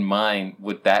in mind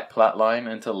with that plot line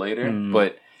until later.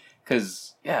 But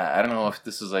because I don't know if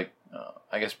this is like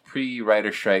I guess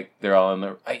pre-writer strike. They're all in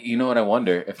the. You know what? I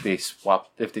wonder if they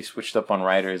switched up on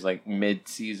writers like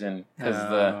mid-season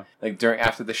because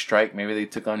after the strike, maybe they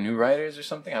took on new writers or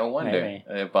something. I wonder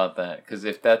about that because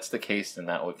if that's the case, then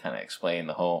that would kind of explain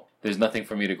the whole. There's nothing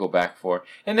for me to go back for,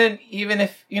 and then even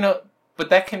if but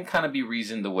that can kind of be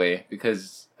reasoned away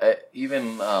because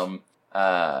even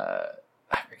I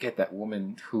forget that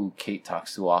woman who Kate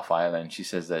talks to off island. She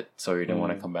says that Sawyer didn't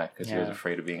want to come back because he was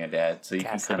afraid of being a dad. So you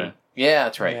can kind of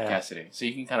that's right, Cassidy. So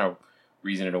you can kind of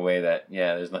reason it away that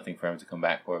there's nothing for him to come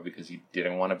back for because he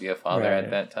didn't want to be a father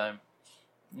at that time.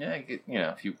 Yeah,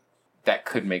 if you that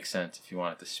could make sense if you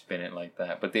wanted to spin it like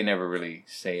that, but they never really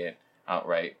say it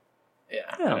outright.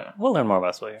 Yeah, we'll learn more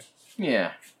about Sawyer.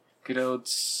 Yeah, good old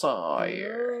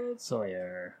Sawyer.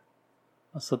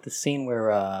 Also, the scene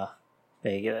where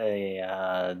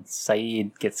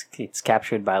Saeed gets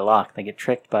captured by Locke. They get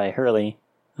tricked by Hurley.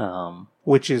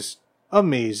 Which is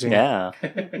amazing. Yeah.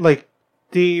 Like,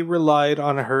 they relied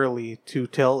on Hurley to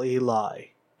tell a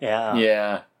lie. Yeah.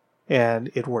 Yeah.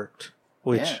 And it worked.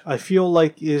 Which I feel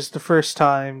like is the first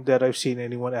time that I've seen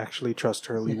anyone actually trust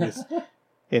Hurley with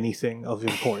anything of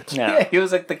import. Yeah, he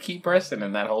was like the key person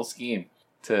in that whole scheme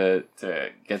to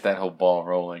get that whole ball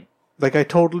rolling. Like, I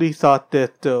totally thought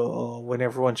that when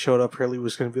everyone showed up, Hurley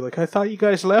was going to be like, I thought you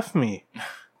guys left me.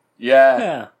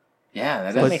 Yeah,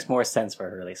 that makes more sense for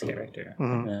Hurley's character.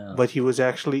 Mm-hmm. Yeah. But he was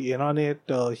actually in on it.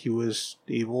 He was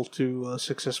able to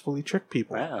successfully trick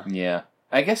people. Wow. Yeah.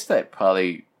 I guess that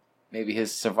probably maybe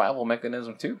his survival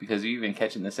mechanism too, because you even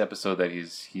catch in this episode that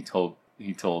he told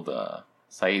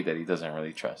Saeed that he doesn't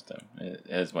really trust him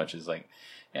as much as like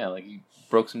you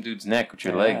broke some dude's neck with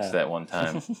your legs that one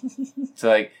time. So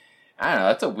like, I don't know,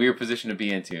 that's a weird position to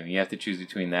be into. You have to choose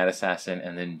between that assassin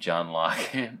and then John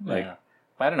Locke.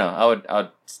 I don't know. I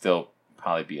would still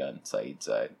probably be on Saeed's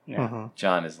side. Yeah. Mm-hmm.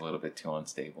 John is a little bit too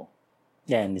unstable.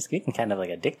 Yeah, and he's getting kind of like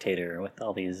a dictator with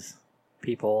all these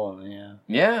people. And,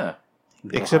 yeah.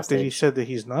 Except that he said that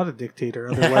he's not a dictator,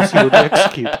 otherwise he would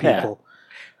execute people.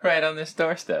 Right on this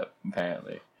doorstep,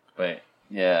 apparently. But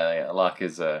Locke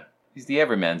is he's the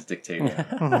everyman's dictator.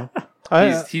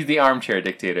 Mm-hmm. He's the armchair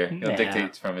dictator. He'll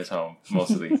dictate from his home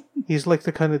mostly. He's like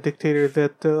the kind of dictator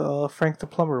that Frank the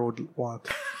plumber would want.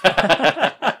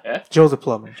 Joe the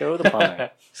plumber. Joe the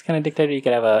plumber. He's the kind of dictator you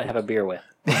could have a beer with.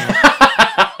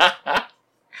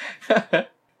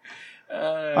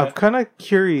 I'm kind of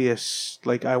curious.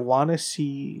 Like, I want to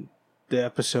see the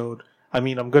episode. I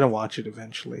mean, I'm going to watch it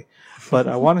eventually. But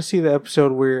I want to see the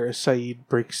episode where Saeed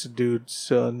breaks a dude's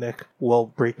neck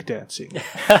while breakdancing.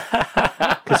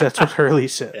 Because that's what Hurley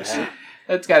says. Yeah.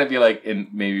 That's got to be like in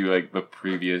maybe like the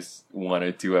previous 1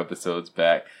 or 2 episodes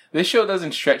back. This show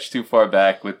doesn't stretch too far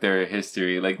back with their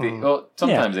history. Like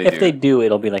sometimes they do. If they do,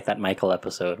 it'll be like that Michael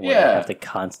episode where they have to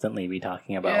constantly be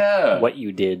talking about what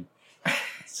you did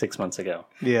 6 months ago.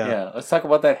 Yeah. Let's talk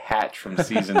about that hatch from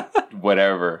season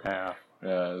whatever. Yeah.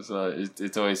 So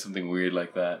it's always something weird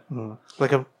like that.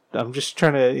 Like, I'm just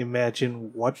trying to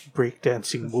imagine what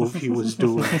breakdancing move he was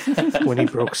doing when he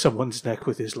broke someone's neck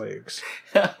with his legs.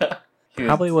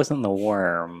 Probably wasn't the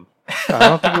worm. I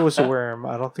don't think it was a worm.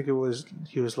 I don't think it was.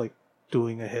 He was like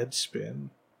doing a head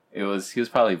spin. He was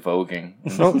probably voguing.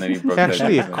 No, and then he broke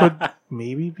actually, that it could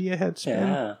maybe be a head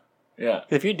spin. Yeah.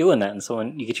 If you're doing that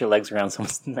and you get your legs around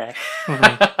someone's neck,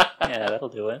 that'll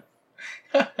do it.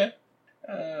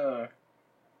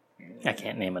 I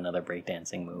can't name another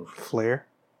breakdancing move. Flare.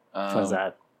 Which one's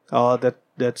that?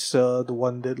 That's the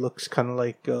one that looks kind of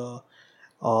like the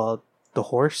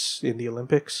horse in the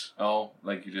Olympics. Oh,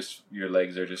 like your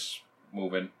legs are just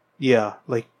moving. Yeah,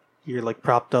 like you're like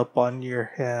propped up on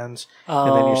your hands,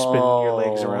 and then you're spinning your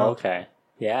legs around. Okay.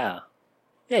 Yeah.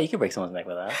 Yeah, you can break someone's neck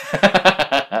with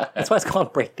that. That's why it's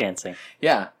called breakdancing.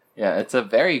 Yeah. It's a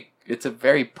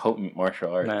very potent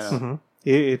martial arts. Yeah. Mm-hmm.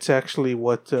 It's actually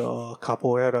what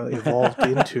capoeira evolved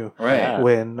into. Right. Yeah.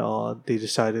 When they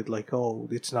decided, like,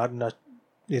 it's not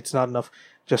enough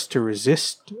just to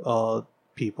resist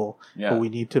people, Yeah. but we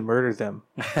need to murder them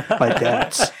by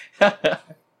dance.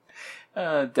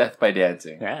 Death by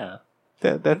dancing. Yeah.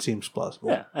 That seems plausible.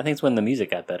 Yeah. I think it's when the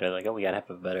music got better. Like, we gotta have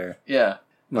a better Yeah.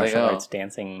 martial Like, arts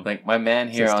dancing. Like my man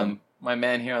here System.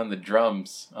 on the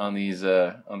drums on these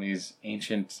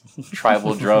ancient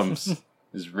tribal drums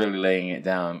is really laying it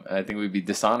down. I think we'd be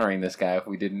dishonoring this guy if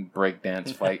we didn't break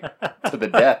dance fight to the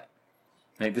death.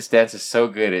 Like, this dance is so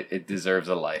good it deserves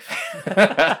a life.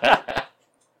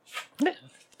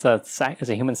 It's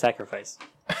a human sacrifice.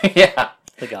 Yeah.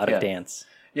 The god Yeah. of dance.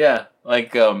 Yeah.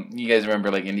 Like you guys remember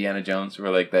like Indiana Jones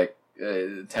where like that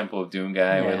Temple of Doom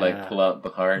guy would like Yeah. pull out the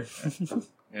heart.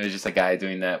 It was just a guy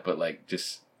doing that, but like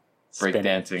just break Spinning.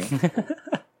 dancing.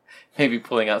 Maybe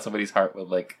pulling out somebody's heart with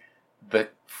like the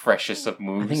freshest of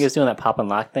moves. I think he was doing that pop and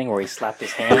lock thing where he slapped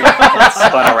his hand and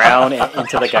spun around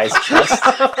into the guy's chest.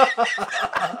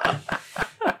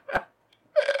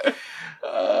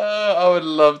 I would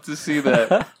love to see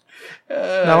that.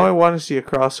 Now I want to see a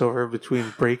crossover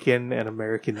between Break-In and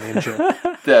American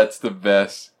Ninja. That's the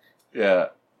best. Yeah.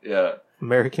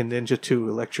 American Ninja 2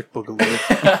 Electric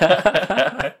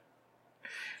Boogaloo.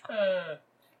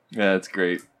 Yeah, that's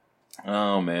great.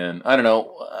 Oh man, I don't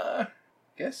know. I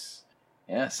guess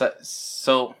yeah.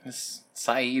 So this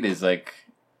Saeed is like,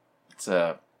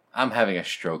 I'm having a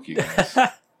stroke, you guys.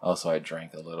 Also, I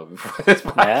drank a little before this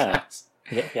podcast.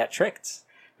 Yeah. He got tricked.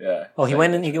 Yeah. Oh, he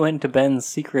went into Ben's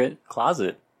secret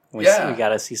closet. We got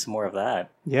to see some more of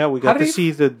that. Yeah, we got to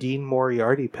see the Dean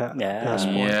Moriarty passport. Yeah.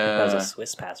 That was a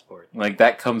Swiss passport. Like,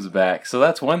 that comes back. So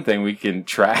that's one thing we can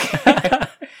track.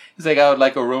 He's like, I would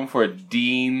like a room for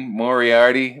Dean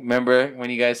Moriarty. Remember when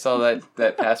you guys saw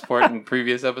that passport in the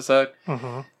previous episode?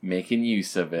 Mm-hmm. Making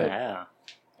use of it. Yeah.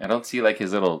 I don't see like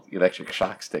his little electric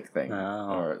shock stick thing.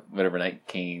 Oh. Or whatever night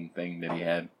cane thing that he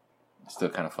had. Still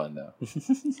kind of fun though.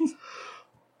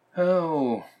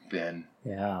 Oh, Ben.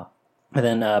 Yeah. And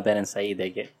then Ben and Saeed, they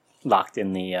get locked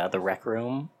in the rec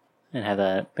room and have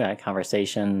that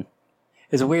conversation.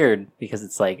 It's weird because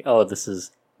it's like, oh, this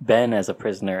is Ben as a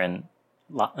prisoner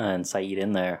and Saeed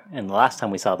in there. And the last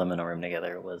time we saw them in a room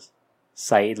together was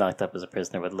Saeed locked up as a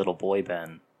prisoner with little boy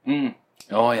Ben. Mm.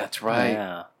 Oh, that's right.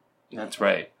 Yeah. That's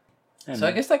right. And So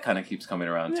I guess that kind of keeps coming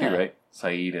around too, Yeah. right?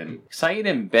 Saeed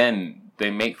and Ben, they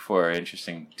make for an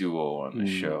interesting duo on the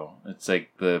show. It's like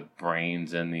the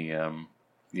brains and the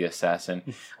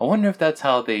assassin. I wonder if that's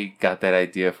how they got that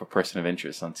idea for Person of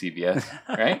Interest on CBS,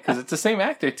 right? Because it's the same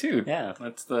actor too. Yeah.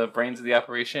 That's the brains of the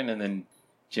operation, and then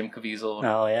Jim Caviezel.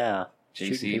 Oh, yeah. JC.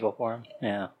 Shooting people for him.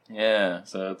 Yeah. Yeah,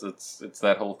 so it's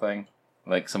that whole thing.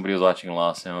 Like somebody was watching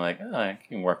Lost and like, oh, I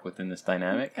can work within this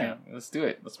dynamic. Yeah, let's do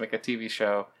it. Let's make a TV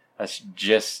show that's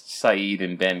just Saeed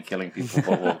and Ben killing people,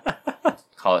 but we'll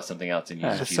call it something else and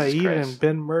use The Jesus Saeed Christ. and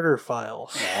Ben murder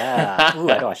files. Yeah.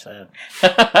 Ooh, I'd watch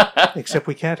that. Except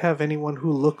we can't have anyone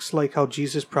who looks like how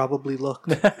Jesus probably looked.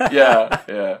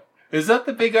 Yeah. Is that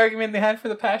the big argument they had for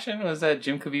the Passion? Was that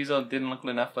Jim Caviezel didn't look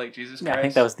enough like Jesus Christ? Yeah, I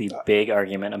think that was the big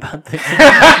argument about the.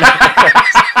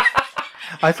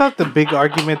 I thought the big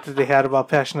argument that they had about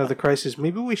Passion of the Christ is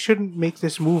maybe we shouldn't make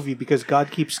this movie because God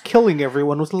keeps killing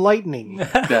everyone with lightning.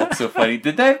 That's so funny.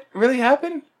 Did that really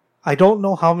happen? I don't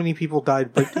know how many people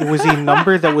died, but it was a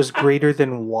number that was greater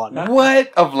than one.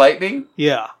 What? Of lightning?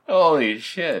 Yeah. Holy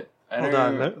shit. Hold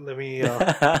on. Let me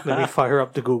fire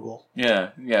up the Google.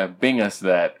 Yeah, Bing us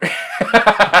that.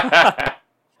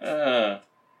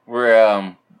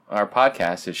 Our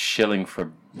podcast is shilling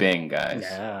for Bing, guys.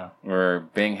 Yeah. We're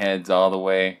Bing heads all the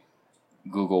way.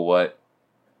 Google what?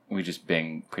 We just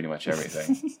Bing pretty much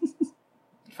everything.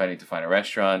 If I need to find a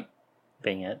restaurant,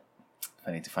 Bing it. if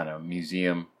I need to find a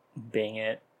museum, Bing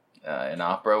it. an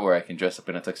opera where I can dress up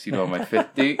in a tuxedo on my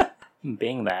fifth date.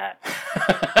 Bing that.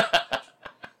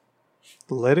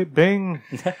 Let it bing.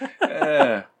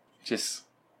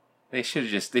 They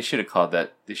should have called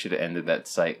that. They should have ended that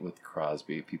site with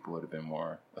Crosby. People would have been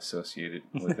more associated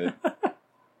with it.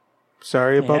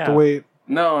 Sorry about the Yeah. wait.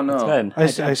 No. It's good. I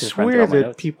just ran through swear all my that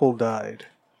notes. people died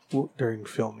during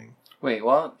filming. Wait,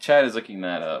 while Chad is looking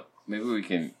that up, maybe we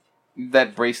can.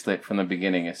 That bracelet from the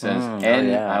beginning, it says, Oh, and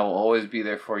yeah. I will always be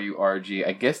there for you, RG.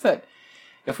 I guess that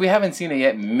if we haven't seen it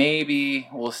yet, maybe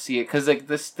we'll see it because like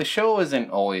the show isn't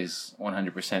always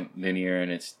 100% linear in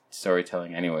its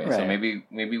storytelling anyway. Right. So maybe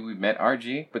we met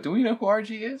RG, but do we know who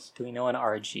RG is? Do we know an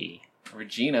RG?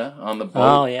 Regina on the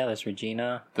boat. Oh yeah, that's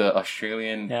Regina. The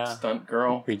Australian stunt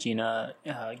girl. Regina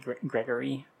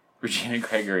Gregory. Regina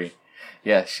Gregory.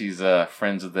 Yeah, she's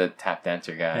friends with the tap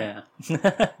dancer guy.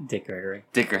 Yeah. Dick Gregory.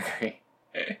 Dick Gregory.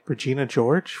 Regina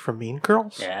George from Mean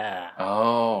Girls? Yeah.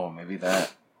 Oh, maybe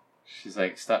that. She's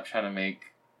like, stop trying to make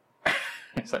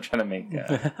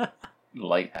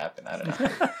light happen. I don't know.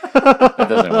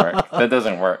 That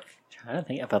doesn't work. Trying to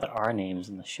think about the R names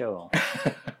in the show.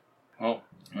 Oh,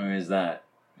 where is that?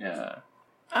 Yeah.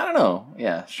 I don't know.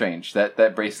 Yeah, strange.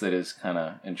 That bracelet is kind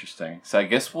of interesting. So I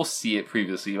guess we'll see it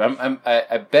previously.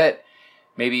 I bet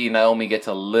maybe Naomi gets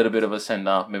a little bit of a send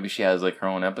off. Maybe she has like her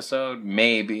own episode.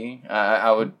 Maybe.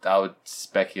 I would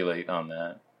speculate on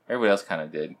that. Everybody else kind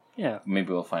of did. Yeah.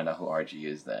 Maybe we'll find out who RG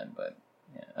is then. But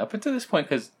yeah, up until this point,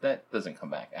 because that doesn't come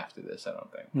back after this, I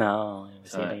don't think. No, we'll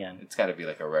see it again. It's got to be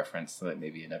like a reference to like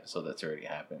maybe an episode that's already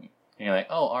happened. And you're like,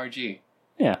 oh, RG.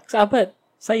 Yeah, because I bet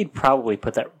Saeed probably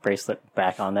put that bracelet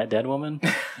back on that dead woman.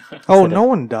 Oh, no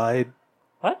one died.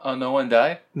 What? Oh, no one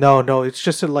died? No, it's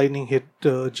just a lightning hit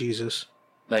Jesus.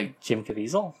 Like Jim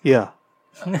Caviezel? Yeah.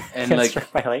 and Got like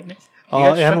struck by lightning?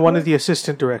 And one of the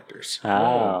assistant directors.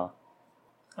 Oh.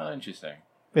 Oh, interesting.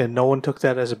 And no one took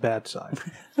that as a bad sign.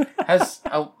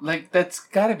 Like that's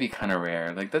got to be kind of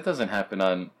rare. Like that doesn't happen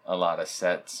on a lot of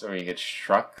sets, or you get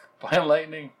struck by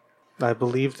lightning. I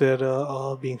believe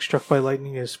that being struck by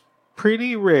lightning is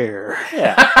pretty rare.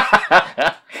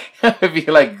 Yeah. If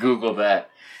you like Google that,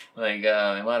 like the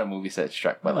amount of movie sets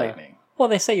struck by lightning. Well,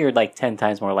 they say you're like 10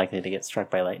 times more likely to get struck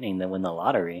by lightning than win the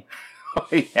lottery. Oh,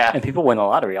 yeah, And people win the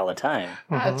lottery all the time.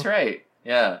 that's right.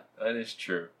 Yeah, that is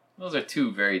true. Those are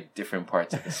two very different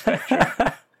parts of the spectrum.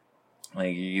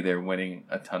 Like you're either winning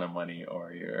a ton of money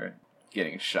or you're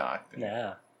getting shocked and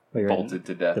Yeah. We were bolted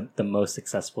to death. the most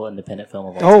successful independent film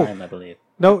of all time, I believe.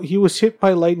 No, he was hit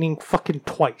by lightning fucking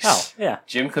twice. Oh, yeah.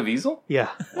 Jim Caviezel? Yeah.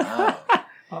 Wow.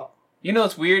 You know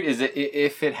what's weird is that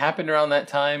if it happened around that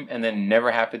time and then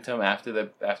never happened to him after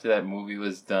that movie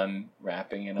was done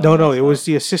wrapping and all No, that it stuff. was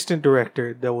the assistant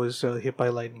director that was hit by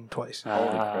lightning twice. Holy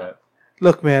crap.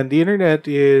 Look, man, the internet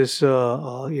is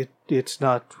it's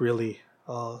not really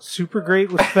super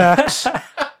great with facts,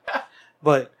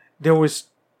 but there was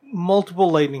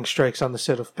multiple lightning strikes on the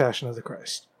set of Passion of the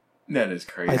Christ. That is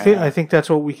crazy. I think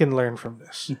that's what we can learn from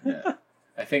this. Yeah.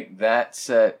 I think that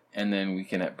set and then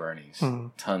Weekend at Bernie's. Mhm.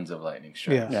 Tons of lightning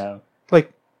strikes. Yeah. Yeah.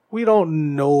 Like, we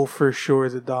don't know for sure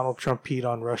that Donald Trump peed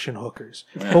on Russian hookers,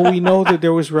 but we know that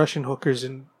there was Russian hookers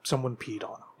and someone peed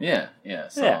on them. Yeah.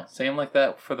 So Yeah. same like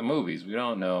that for the movies. We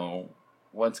don't know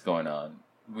what's going on.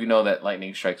 We know that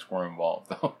lightning strikes were involved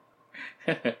though.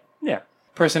 Yeah.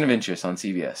 Person of Interest on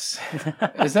CBS.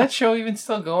 Is that show even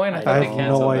still going? I thought they have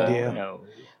canceled no that. idea. No.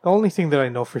 The only thing that I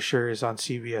know for sure is on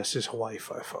CBS is Hawaii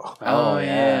Five-O. Oh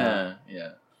yeah.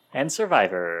 And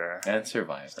Survivor. And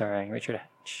Survivor. Starring Richard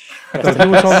Hatch. But he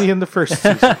was only in the first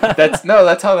season. That's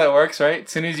how that works, right? As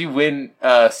soon as you win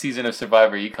a season of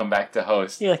Survivor, you come back to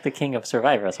host. You're like the king of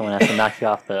Survivor. Someone has to knock you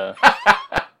off the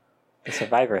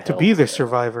Survivor hill. To be the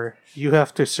survivor, you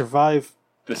have to survive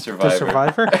The Survivor. the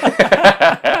survivor.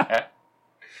 That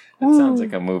sounds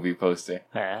like a movie poster.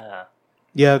 Yeah.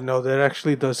 Yeah, no, that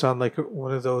actually does sound like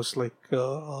one of those like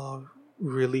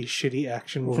really shitty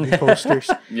action movie posters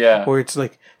Yeah. where it's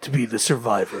like, to be the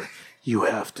survivor, you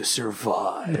have to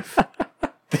survive.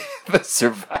 The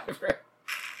Survivor.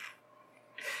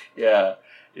 Yeah.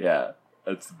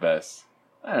 That's the best.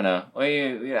 I don't know.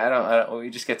 We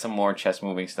just get some more chest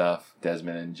moving stuff.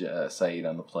 Desmond and Saeed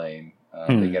on the plane.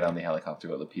 They get on the helicopter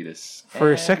with Lapidus.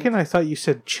 For a second, I thought you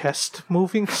said chest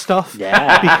moving stuff.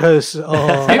 Yeah. Because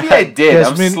Maybe I did.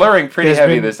 I'm slurring pretty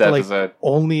heavy this episode. Like,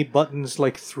 only buttons,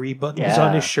 like 3 buttons Yeah.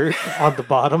 on his shirt on the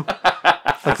bottom.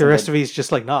 Like the rest of he's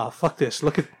just like, nah, fuck this.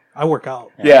 Look at, I work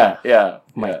out. Yeah.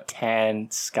 My tan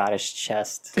Scottish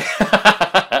chest.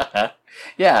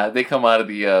 Yeah, they come out of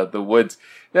the woods.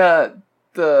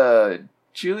 The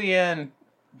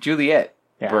Juliet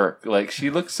Burke, like she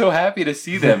looked so happy to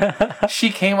see them. She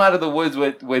came out of the woods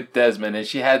with Desmond, and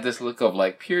she had this look of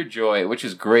like pure joy, which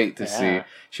is great to see.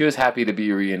 She was happy to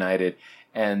be reunited,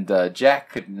 and Jack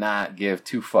could not give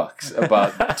 2 fucks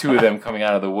about 2 of them coming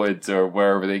out of the woods or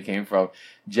wherever they came from.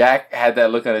 Jack had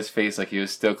that look on his face like he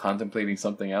was still contemplating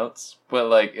something else, but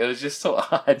like it was just so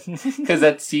odd because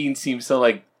that scene seems so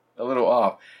like a little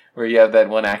off. Where you have that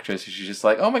one actress who's just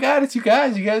like, "Oh my God, it's you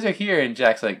guys! You guys are here!" And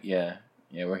Jack's like, "Yeah,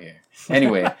 we're here."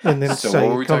 Anyway, And then so what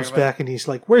were we Saeed comes talking about? back and he's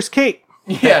like, "Where's Kate?"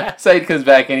 Yeah, Saeed comes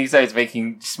back and he starts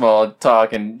making small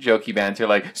talk and jokey banter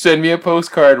like, send me a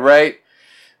postcard, right?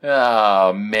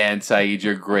 Oh, man, Saeed,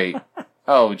 you're great.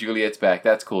 Oh, Juliet's back.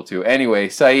 That's cool, too. Anyway,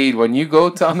 Saeed, when you go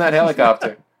on that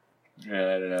helicopter...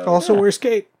 Yeah, I don't know. Also, where's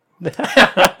Kate? Well,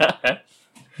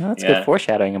 that's good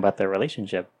foreshadowing about their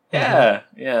relationship. Yeah,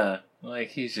 yeah. Like,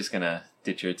 he's just gonna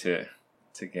ditch her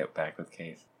to get back with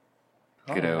Kate.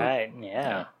 Good All right,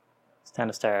 yeah. It's time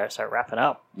to start wrapping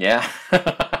up. Yeah.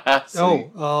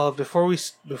 Before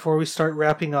we start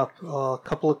wrapping up, a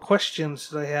couple of questions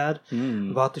that I had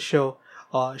about the show.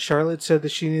 Charlotte said that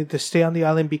she needed to stay on the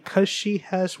island because she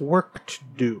has work to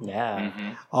do. Yeah.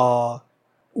 Mm-hmm.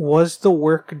 Was the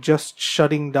work just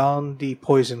shutting down the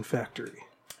poison factory?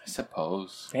 I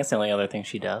suppose. I think that's the only other thing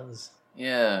she does.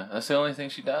 Yeah, that's the only thing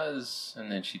she does.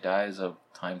 And then she dies of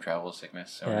time travel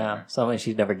sickness. Or whatever. Something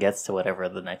she never gets to whatever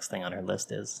the next thing on her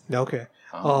list is. Okay.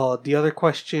 The other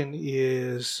question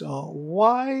is,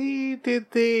 why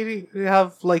did they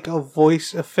have like a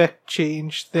voice effect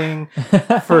change thing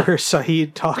for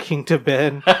Saeed talking to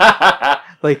Ben?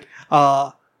 Like,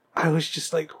 I was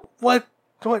just like, what?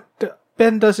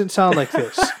 Ben doesn't sound like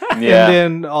this. Yeah.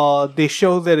 And then they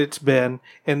show that it's Ben,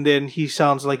 and then he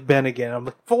sounds like Ben again. I'm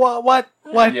like, what?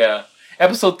 Yeah.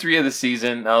 Episode 3 of the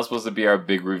season. That was supposed to be our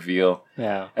big reveal.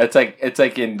 Yeah. It's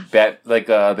like in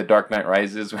The Dark Knight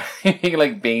Rises, where they make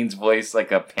like Bane's voice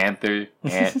like a panther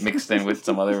and mixed in with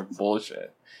some other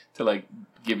bullshit to like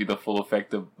give you the full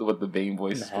effect of what the Bane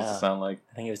voice is supposed to sound like.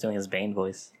 I think he was doing his Bane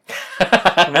voice.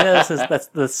 I mean, that's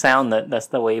the sound that's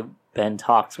the way Ben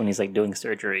talks when he's like doing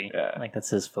surgery. Yeah. Like that's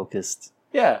his focused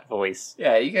voice.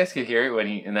 Yeah, you guys could hear it when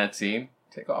he in that scene.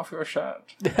 Take off your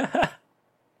shirt.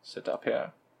 Sit up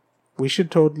here. We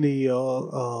should totally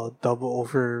dub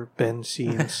over Ben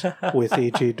scenes with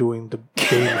AJ doing the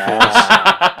Bane voice.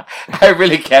 I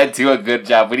really can't do a good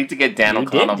job. We need to get Dan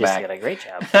O'Connell You back. did a great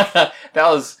job. That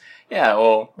was...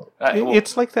 Yeah,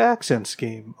 It's like the accents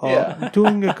game.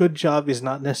 Doing a good job is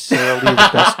not necessarily the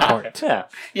best part. Yeah.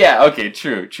 Yeah. Okay.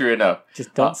 True enough.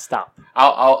 Just don't stop.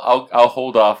 I'll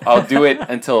hold off. I'll do it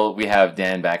until we have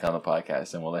Dan back on the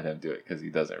podcast, and we'll let him do it because he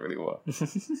does it really well.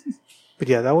 But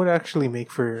yeah, that would actually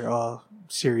make for a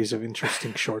series of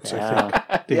interesting shorts. Yeah.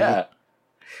 I think. David, Yeah.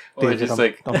 Or David, just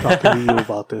I'm talking to you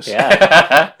about this.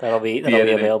 Yeah. That'll be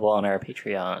editing. available on our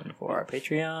Patreon for our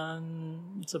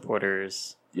Patreon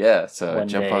supporters. Yeah. So One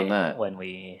jump day on that. when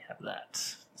we have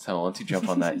that. So once you jump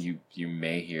on that, you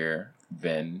may hear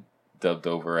Ben dubbed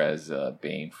over as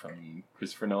Bane from the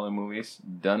Christopher Nolan movies,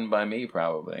 done by me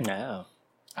probably. No.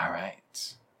 All right.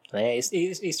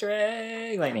 Easter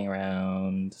egg lightning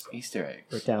round. Easter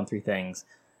eggs. Wrote down 3 things.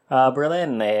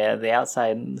 Berlin, the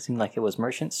outside seemed like it was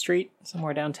Merchant Street,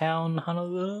 somewhere downtown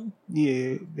Honolulu.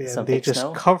 Yeah, Some they fake just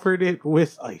snow? covered it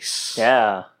with ice.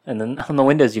 Yeah, and then on the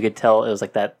windows you could tell it was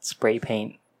like that spray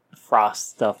paint frost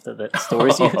stuff that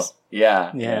stores use.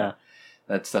 Yeah.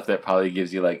 That stuff that probably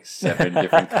gives you like 7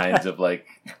 different kinds of like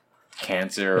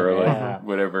cancer or like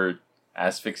whatever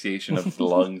asphyxiation of the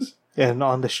lungs. And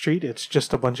on the street, it's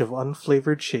just a bunch of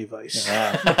unflavored shave ice.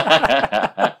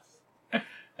 Yeah.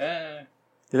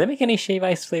 Do they make any shave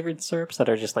ice flavored syrups that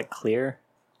are just like clear?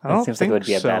 I don't It seems think like it would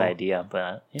be a so. bad idea,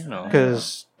 but you know.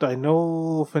 Because I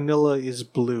know vanilla is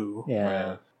blue, Yeah.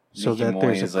 Right. so Mickey that Moy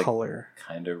there's is, a like, color.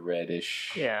 Kind of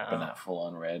reddish, Yeah. but not full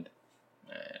on red.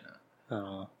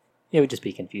 It would just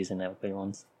be confusing to have clear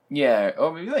ones. Yeah,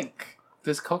 or maybe like,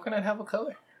 does coconut have a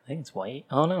color? I think it's white.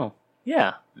 Oh no.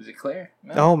 Yeah. Is it clear?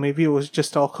 No. Oh, maybe it was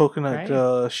just all coconut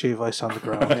Right. shave ice on the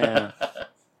ground. Yeah.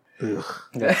 Ugh,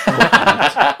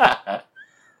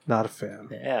 not a fan.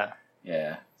 Yeah.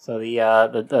 Yeah. So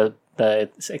the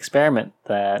experiment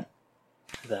that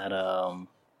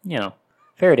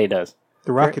Faraday does.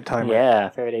 The rocket timer. Yeah,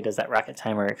 Faraday does that rocket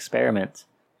timer experiment,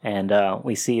 and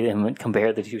we see him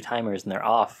compare the 2 timers, and they're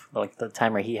off. Like the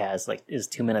timer he has is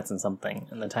 2 minutes and something,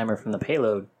 and the timer from the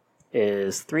payload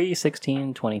is 3,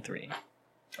 16, 23.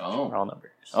 Oh. Are all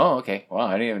numbers. Oh, okay. Wow,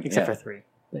 I didn't even... Except yeah. for 3.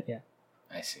 But yeah.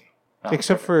 I see. Oh,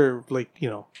 Except for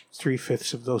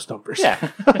 3/5 of those numbers. Yeah.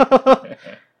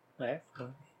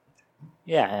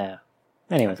 Yeah.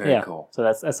 Anyways, Very yeah. cool. So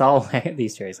that's all the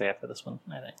Easter eggs I have for this one,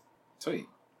 I think. Sweet.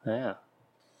 Yeah.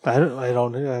 I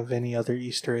don't have any other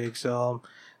Easter eggs.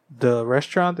 The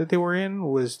restaurant that they were in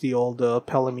was the old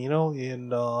Palomino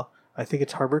in I think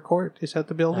it's Harbor Court. Is that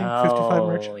the building? 55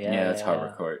 Merchant. Yeah, that's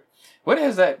Harbor Court. What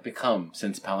has that become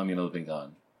since Palomino's been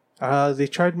gone? They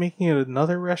tried making it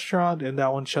another restaurant, and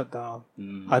that one shut down.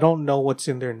 I don't know what's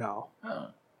in there now. Oh,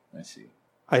 I see.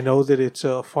 I know that it's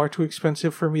far too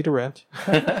expensive for me to rent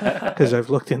because I've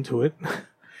looked into it.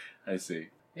 I see.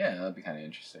 Yeah, that'd be kind of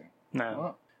interesting.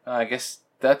 No. Well, I guess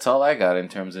that's all I got in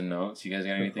terms of notes. You guys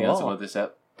got anything else Cool. about this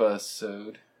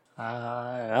episode?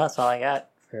 That's all I got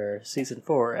for season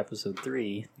 4, episode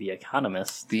 3, The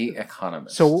Economist. The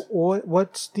Economist. So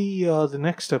what's the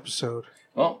next episode?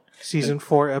 Well, Season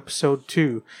 4, episode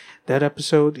 2. That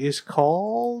episode is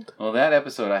called... Well, that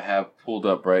episode I have pulled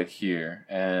up right here,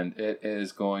 and it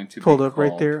is going to Pulled be up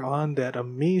right there on that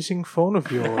amazing phone of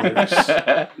yours.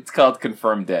 It's called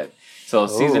Confirmed Dead. So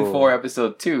season Oh. 4,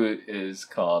 episode 2 is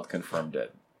called Confirmed Dead.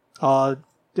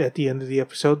 At the end of the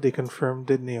episode, they confirmed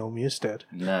that Naomi is dead.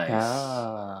 Nice.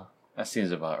 Ah. That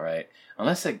seems about right.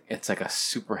 Unless it's like a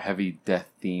super heavy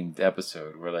death-themed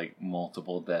episode where like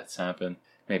multiple deaths happen.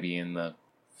 Maybe in the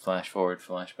flash forward,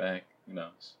 flashback. Who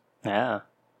knows? Yeah.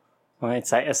 Well,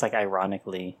 it's like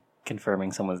ironically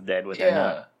confirming someone's dead when they're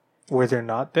not. Where they're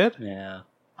not dead? Yeah.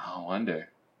 I wonder.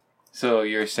 So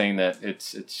you're saying that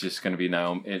it's just going to be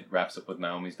Naomi? It wraps up with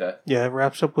Naomi's death. Yeah, it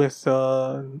wraps up with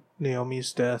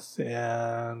Naomi's death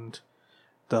and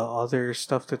the other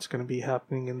stuff that's going to be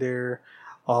happening in there.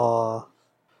 I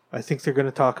think they're going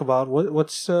to talk about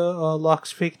what's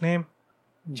Locke's fake name?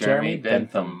 Jeremy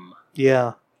Bentham.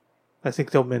 Yeah, I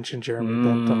think they'll mention Jeremy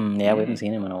Bentham. Yeah, we haven't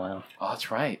seen him in a while. Oh,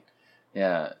 that's right.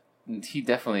 Yeah, he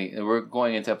definitely. We're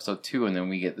going into episode 2, and then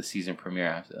we get the season premiere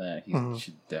after that. He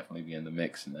should definitely be in the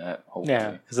mix in that. Hopefully.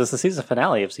 Yeah, because it's the season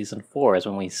finale of season 4 is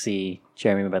when we see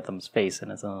Jeremy Bentham's face in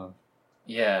his own.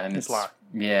 Yeah, and It's Locke.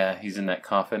 Yeah, he's in that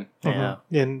coffin. Yeah.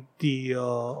 In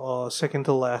the second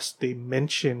to last, they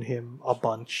mention him a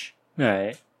bunch. All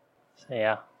right. So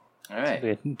yeah, All right.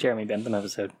 it'll be a Jeremy Bentham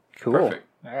episode. Cool. Perfect.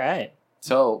 All right.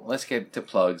 So let's get to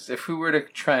plugs. If we were to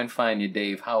try and find you,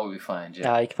 Dave, how would we find you?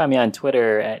 You can find me on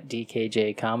Twitter at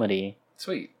DKJ Comedy.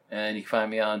 Sweet. And you can find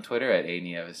me on Twitter at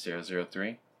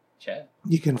anieves003. Chad?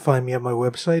 You can find me at my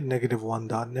website,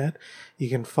 negative1.net. You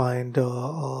can find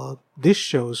this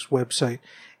show's website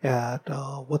at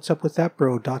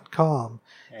whatsupwiththatbro.com.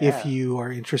 If you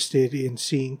are interested in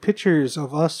seeing pictures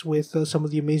of us with some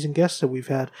of the amazing guests that we've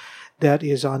had, that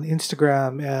is on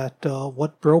Instagram at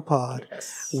WhatBroPod.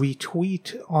 Yes. We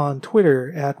tweet on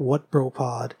Twitter at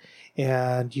WhatBroPod.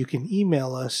 And you can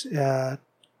email us at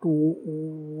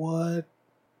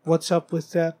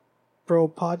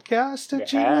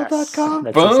whatsupwiththatbropodcast@gmail.com.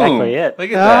 That's Boom! exactly it.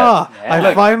 Look at that. Yeah.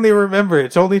 I finally remember.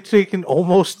 It's only taken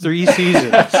almost 3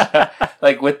 seasons.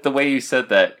 Like with the way you said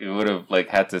that, you would have like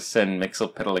had to send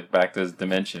Mixelpidalic back to his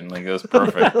dimension. Like it was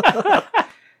perfect.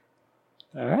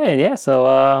 All right. Yeah.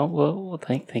 So we'll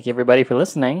thank you everybody for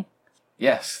listening.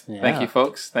 Yes. Yeah. Thank you,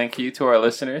 folks. Thank you to our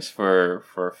listeners for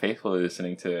faithfully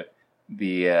listening to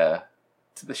the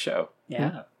show.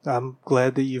 Yeah. I'm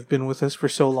glad that you've been with us for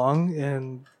so long,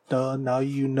 and now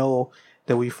you know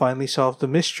that we finally solved the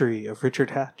mystery of Richard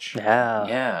Hatch.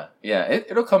 Yeah. Yeah.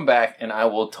 It'll come back, and I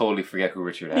will totally forget who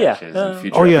Richard Hatch is in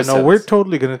future Oh yeah, episodes. no, we're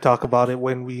totally going to talk about it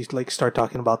when we start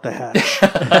talking about the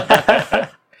Hatch.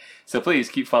 So please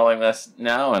keep following us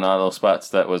now in all those spots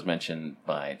that was mentioned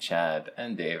by Chad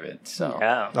and David. So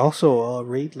Yeah. Also,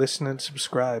 rate, listen, and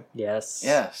subscribe. Yes.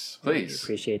 yes, We please.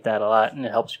 appreciate that a lot, and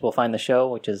it helps people find the show,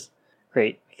 which is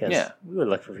great because Yeah. we would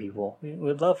look for people. We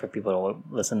would love for people to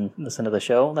listen to the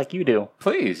show like you do.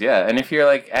 Please, yeah. And if you're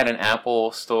like at an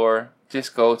Apple store,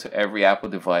 just go to every Apple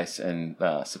device and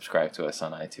subscribe to us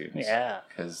on iTunes. Yeah.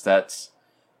 Because that's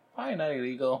probably not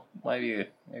illegal. Might be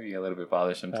maybe a little bit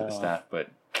bothersome to the staff, but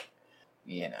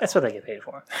you know. That's what they get paid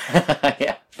for.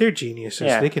 Yeah. They're geniuses.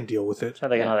 Yeah. They can deal with it. So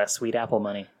they get all that sweet Apple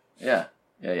money. Yeah.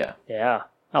 Yeah.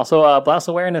 Also, Blouse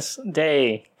Awareness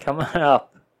Day coming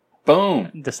up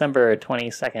Boom. December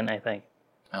 22nd, I think.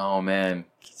 Oh man.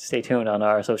 Stay tuned on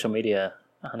our social media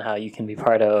on how you can be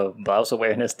part of Blouse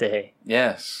Awareness Day.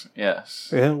 Yes.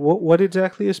 And what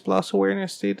exactly is Blouse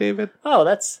Awareness Day, David? Oh,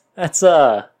 that's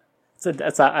a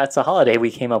holiday we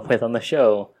came up with on the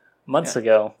show months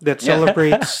ago. That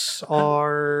celebrates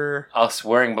our... Us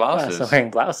wearing blouses. So wearing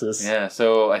blouses. Yeah,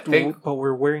 so I think But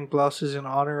we're wearing blouses in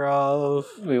honor of...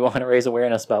 We want to raise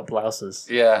awareness about blouses.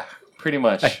 yeah, pretty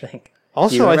much. I think.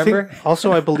 Also, you I remember? think.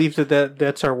 Also, I believe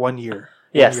that's our 1 year.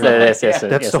 Yes, One year. yes, Yeah.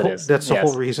 That's it is. That's the Yes.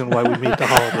 whole reason why we made the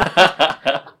holiday.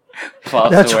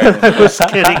 Blouse That's what I awareness.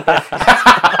 was kidding.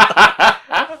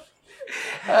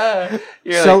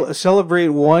 You're like, Celebrate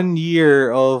 1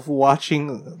 year of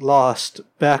watching Lost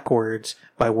backwards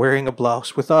by wearing a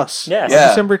blouse with us. Yes. On Yeah.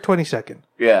 December 22nd.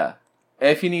 yeah.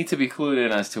 If you need to be clued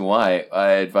in as to why, I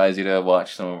advise you to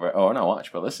watch some of our, or not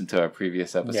watch, but listen to our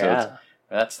previous episodes. Yeah.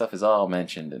 That stuff is all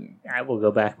mentioned, and I will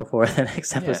go back before the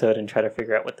next episode and try to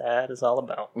figure out what that is all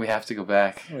about. we have to go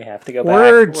back. We have to go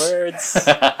Words.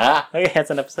 back. Words. Okay, that's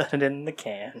an episode in the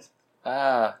can.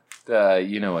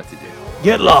 You know what to do.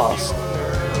 Get lost.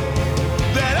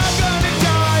 That I'm gonna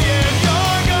die in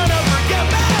your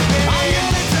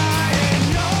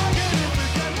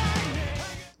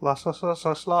Lost, lost, lost,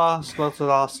 lost, lost, lost,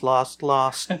 lost, lost,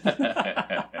 lost.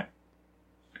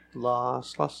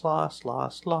 Lost, lost, lost,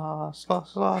 lost, lost,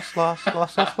 lost, lost, lost, lost,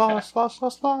 lost, lost, lost,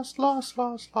 lost, lost, lost,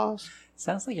 lost, lost.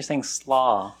 Sounds like you're saying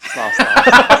slaw. Slaw, slaw.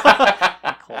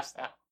 Coleslaw.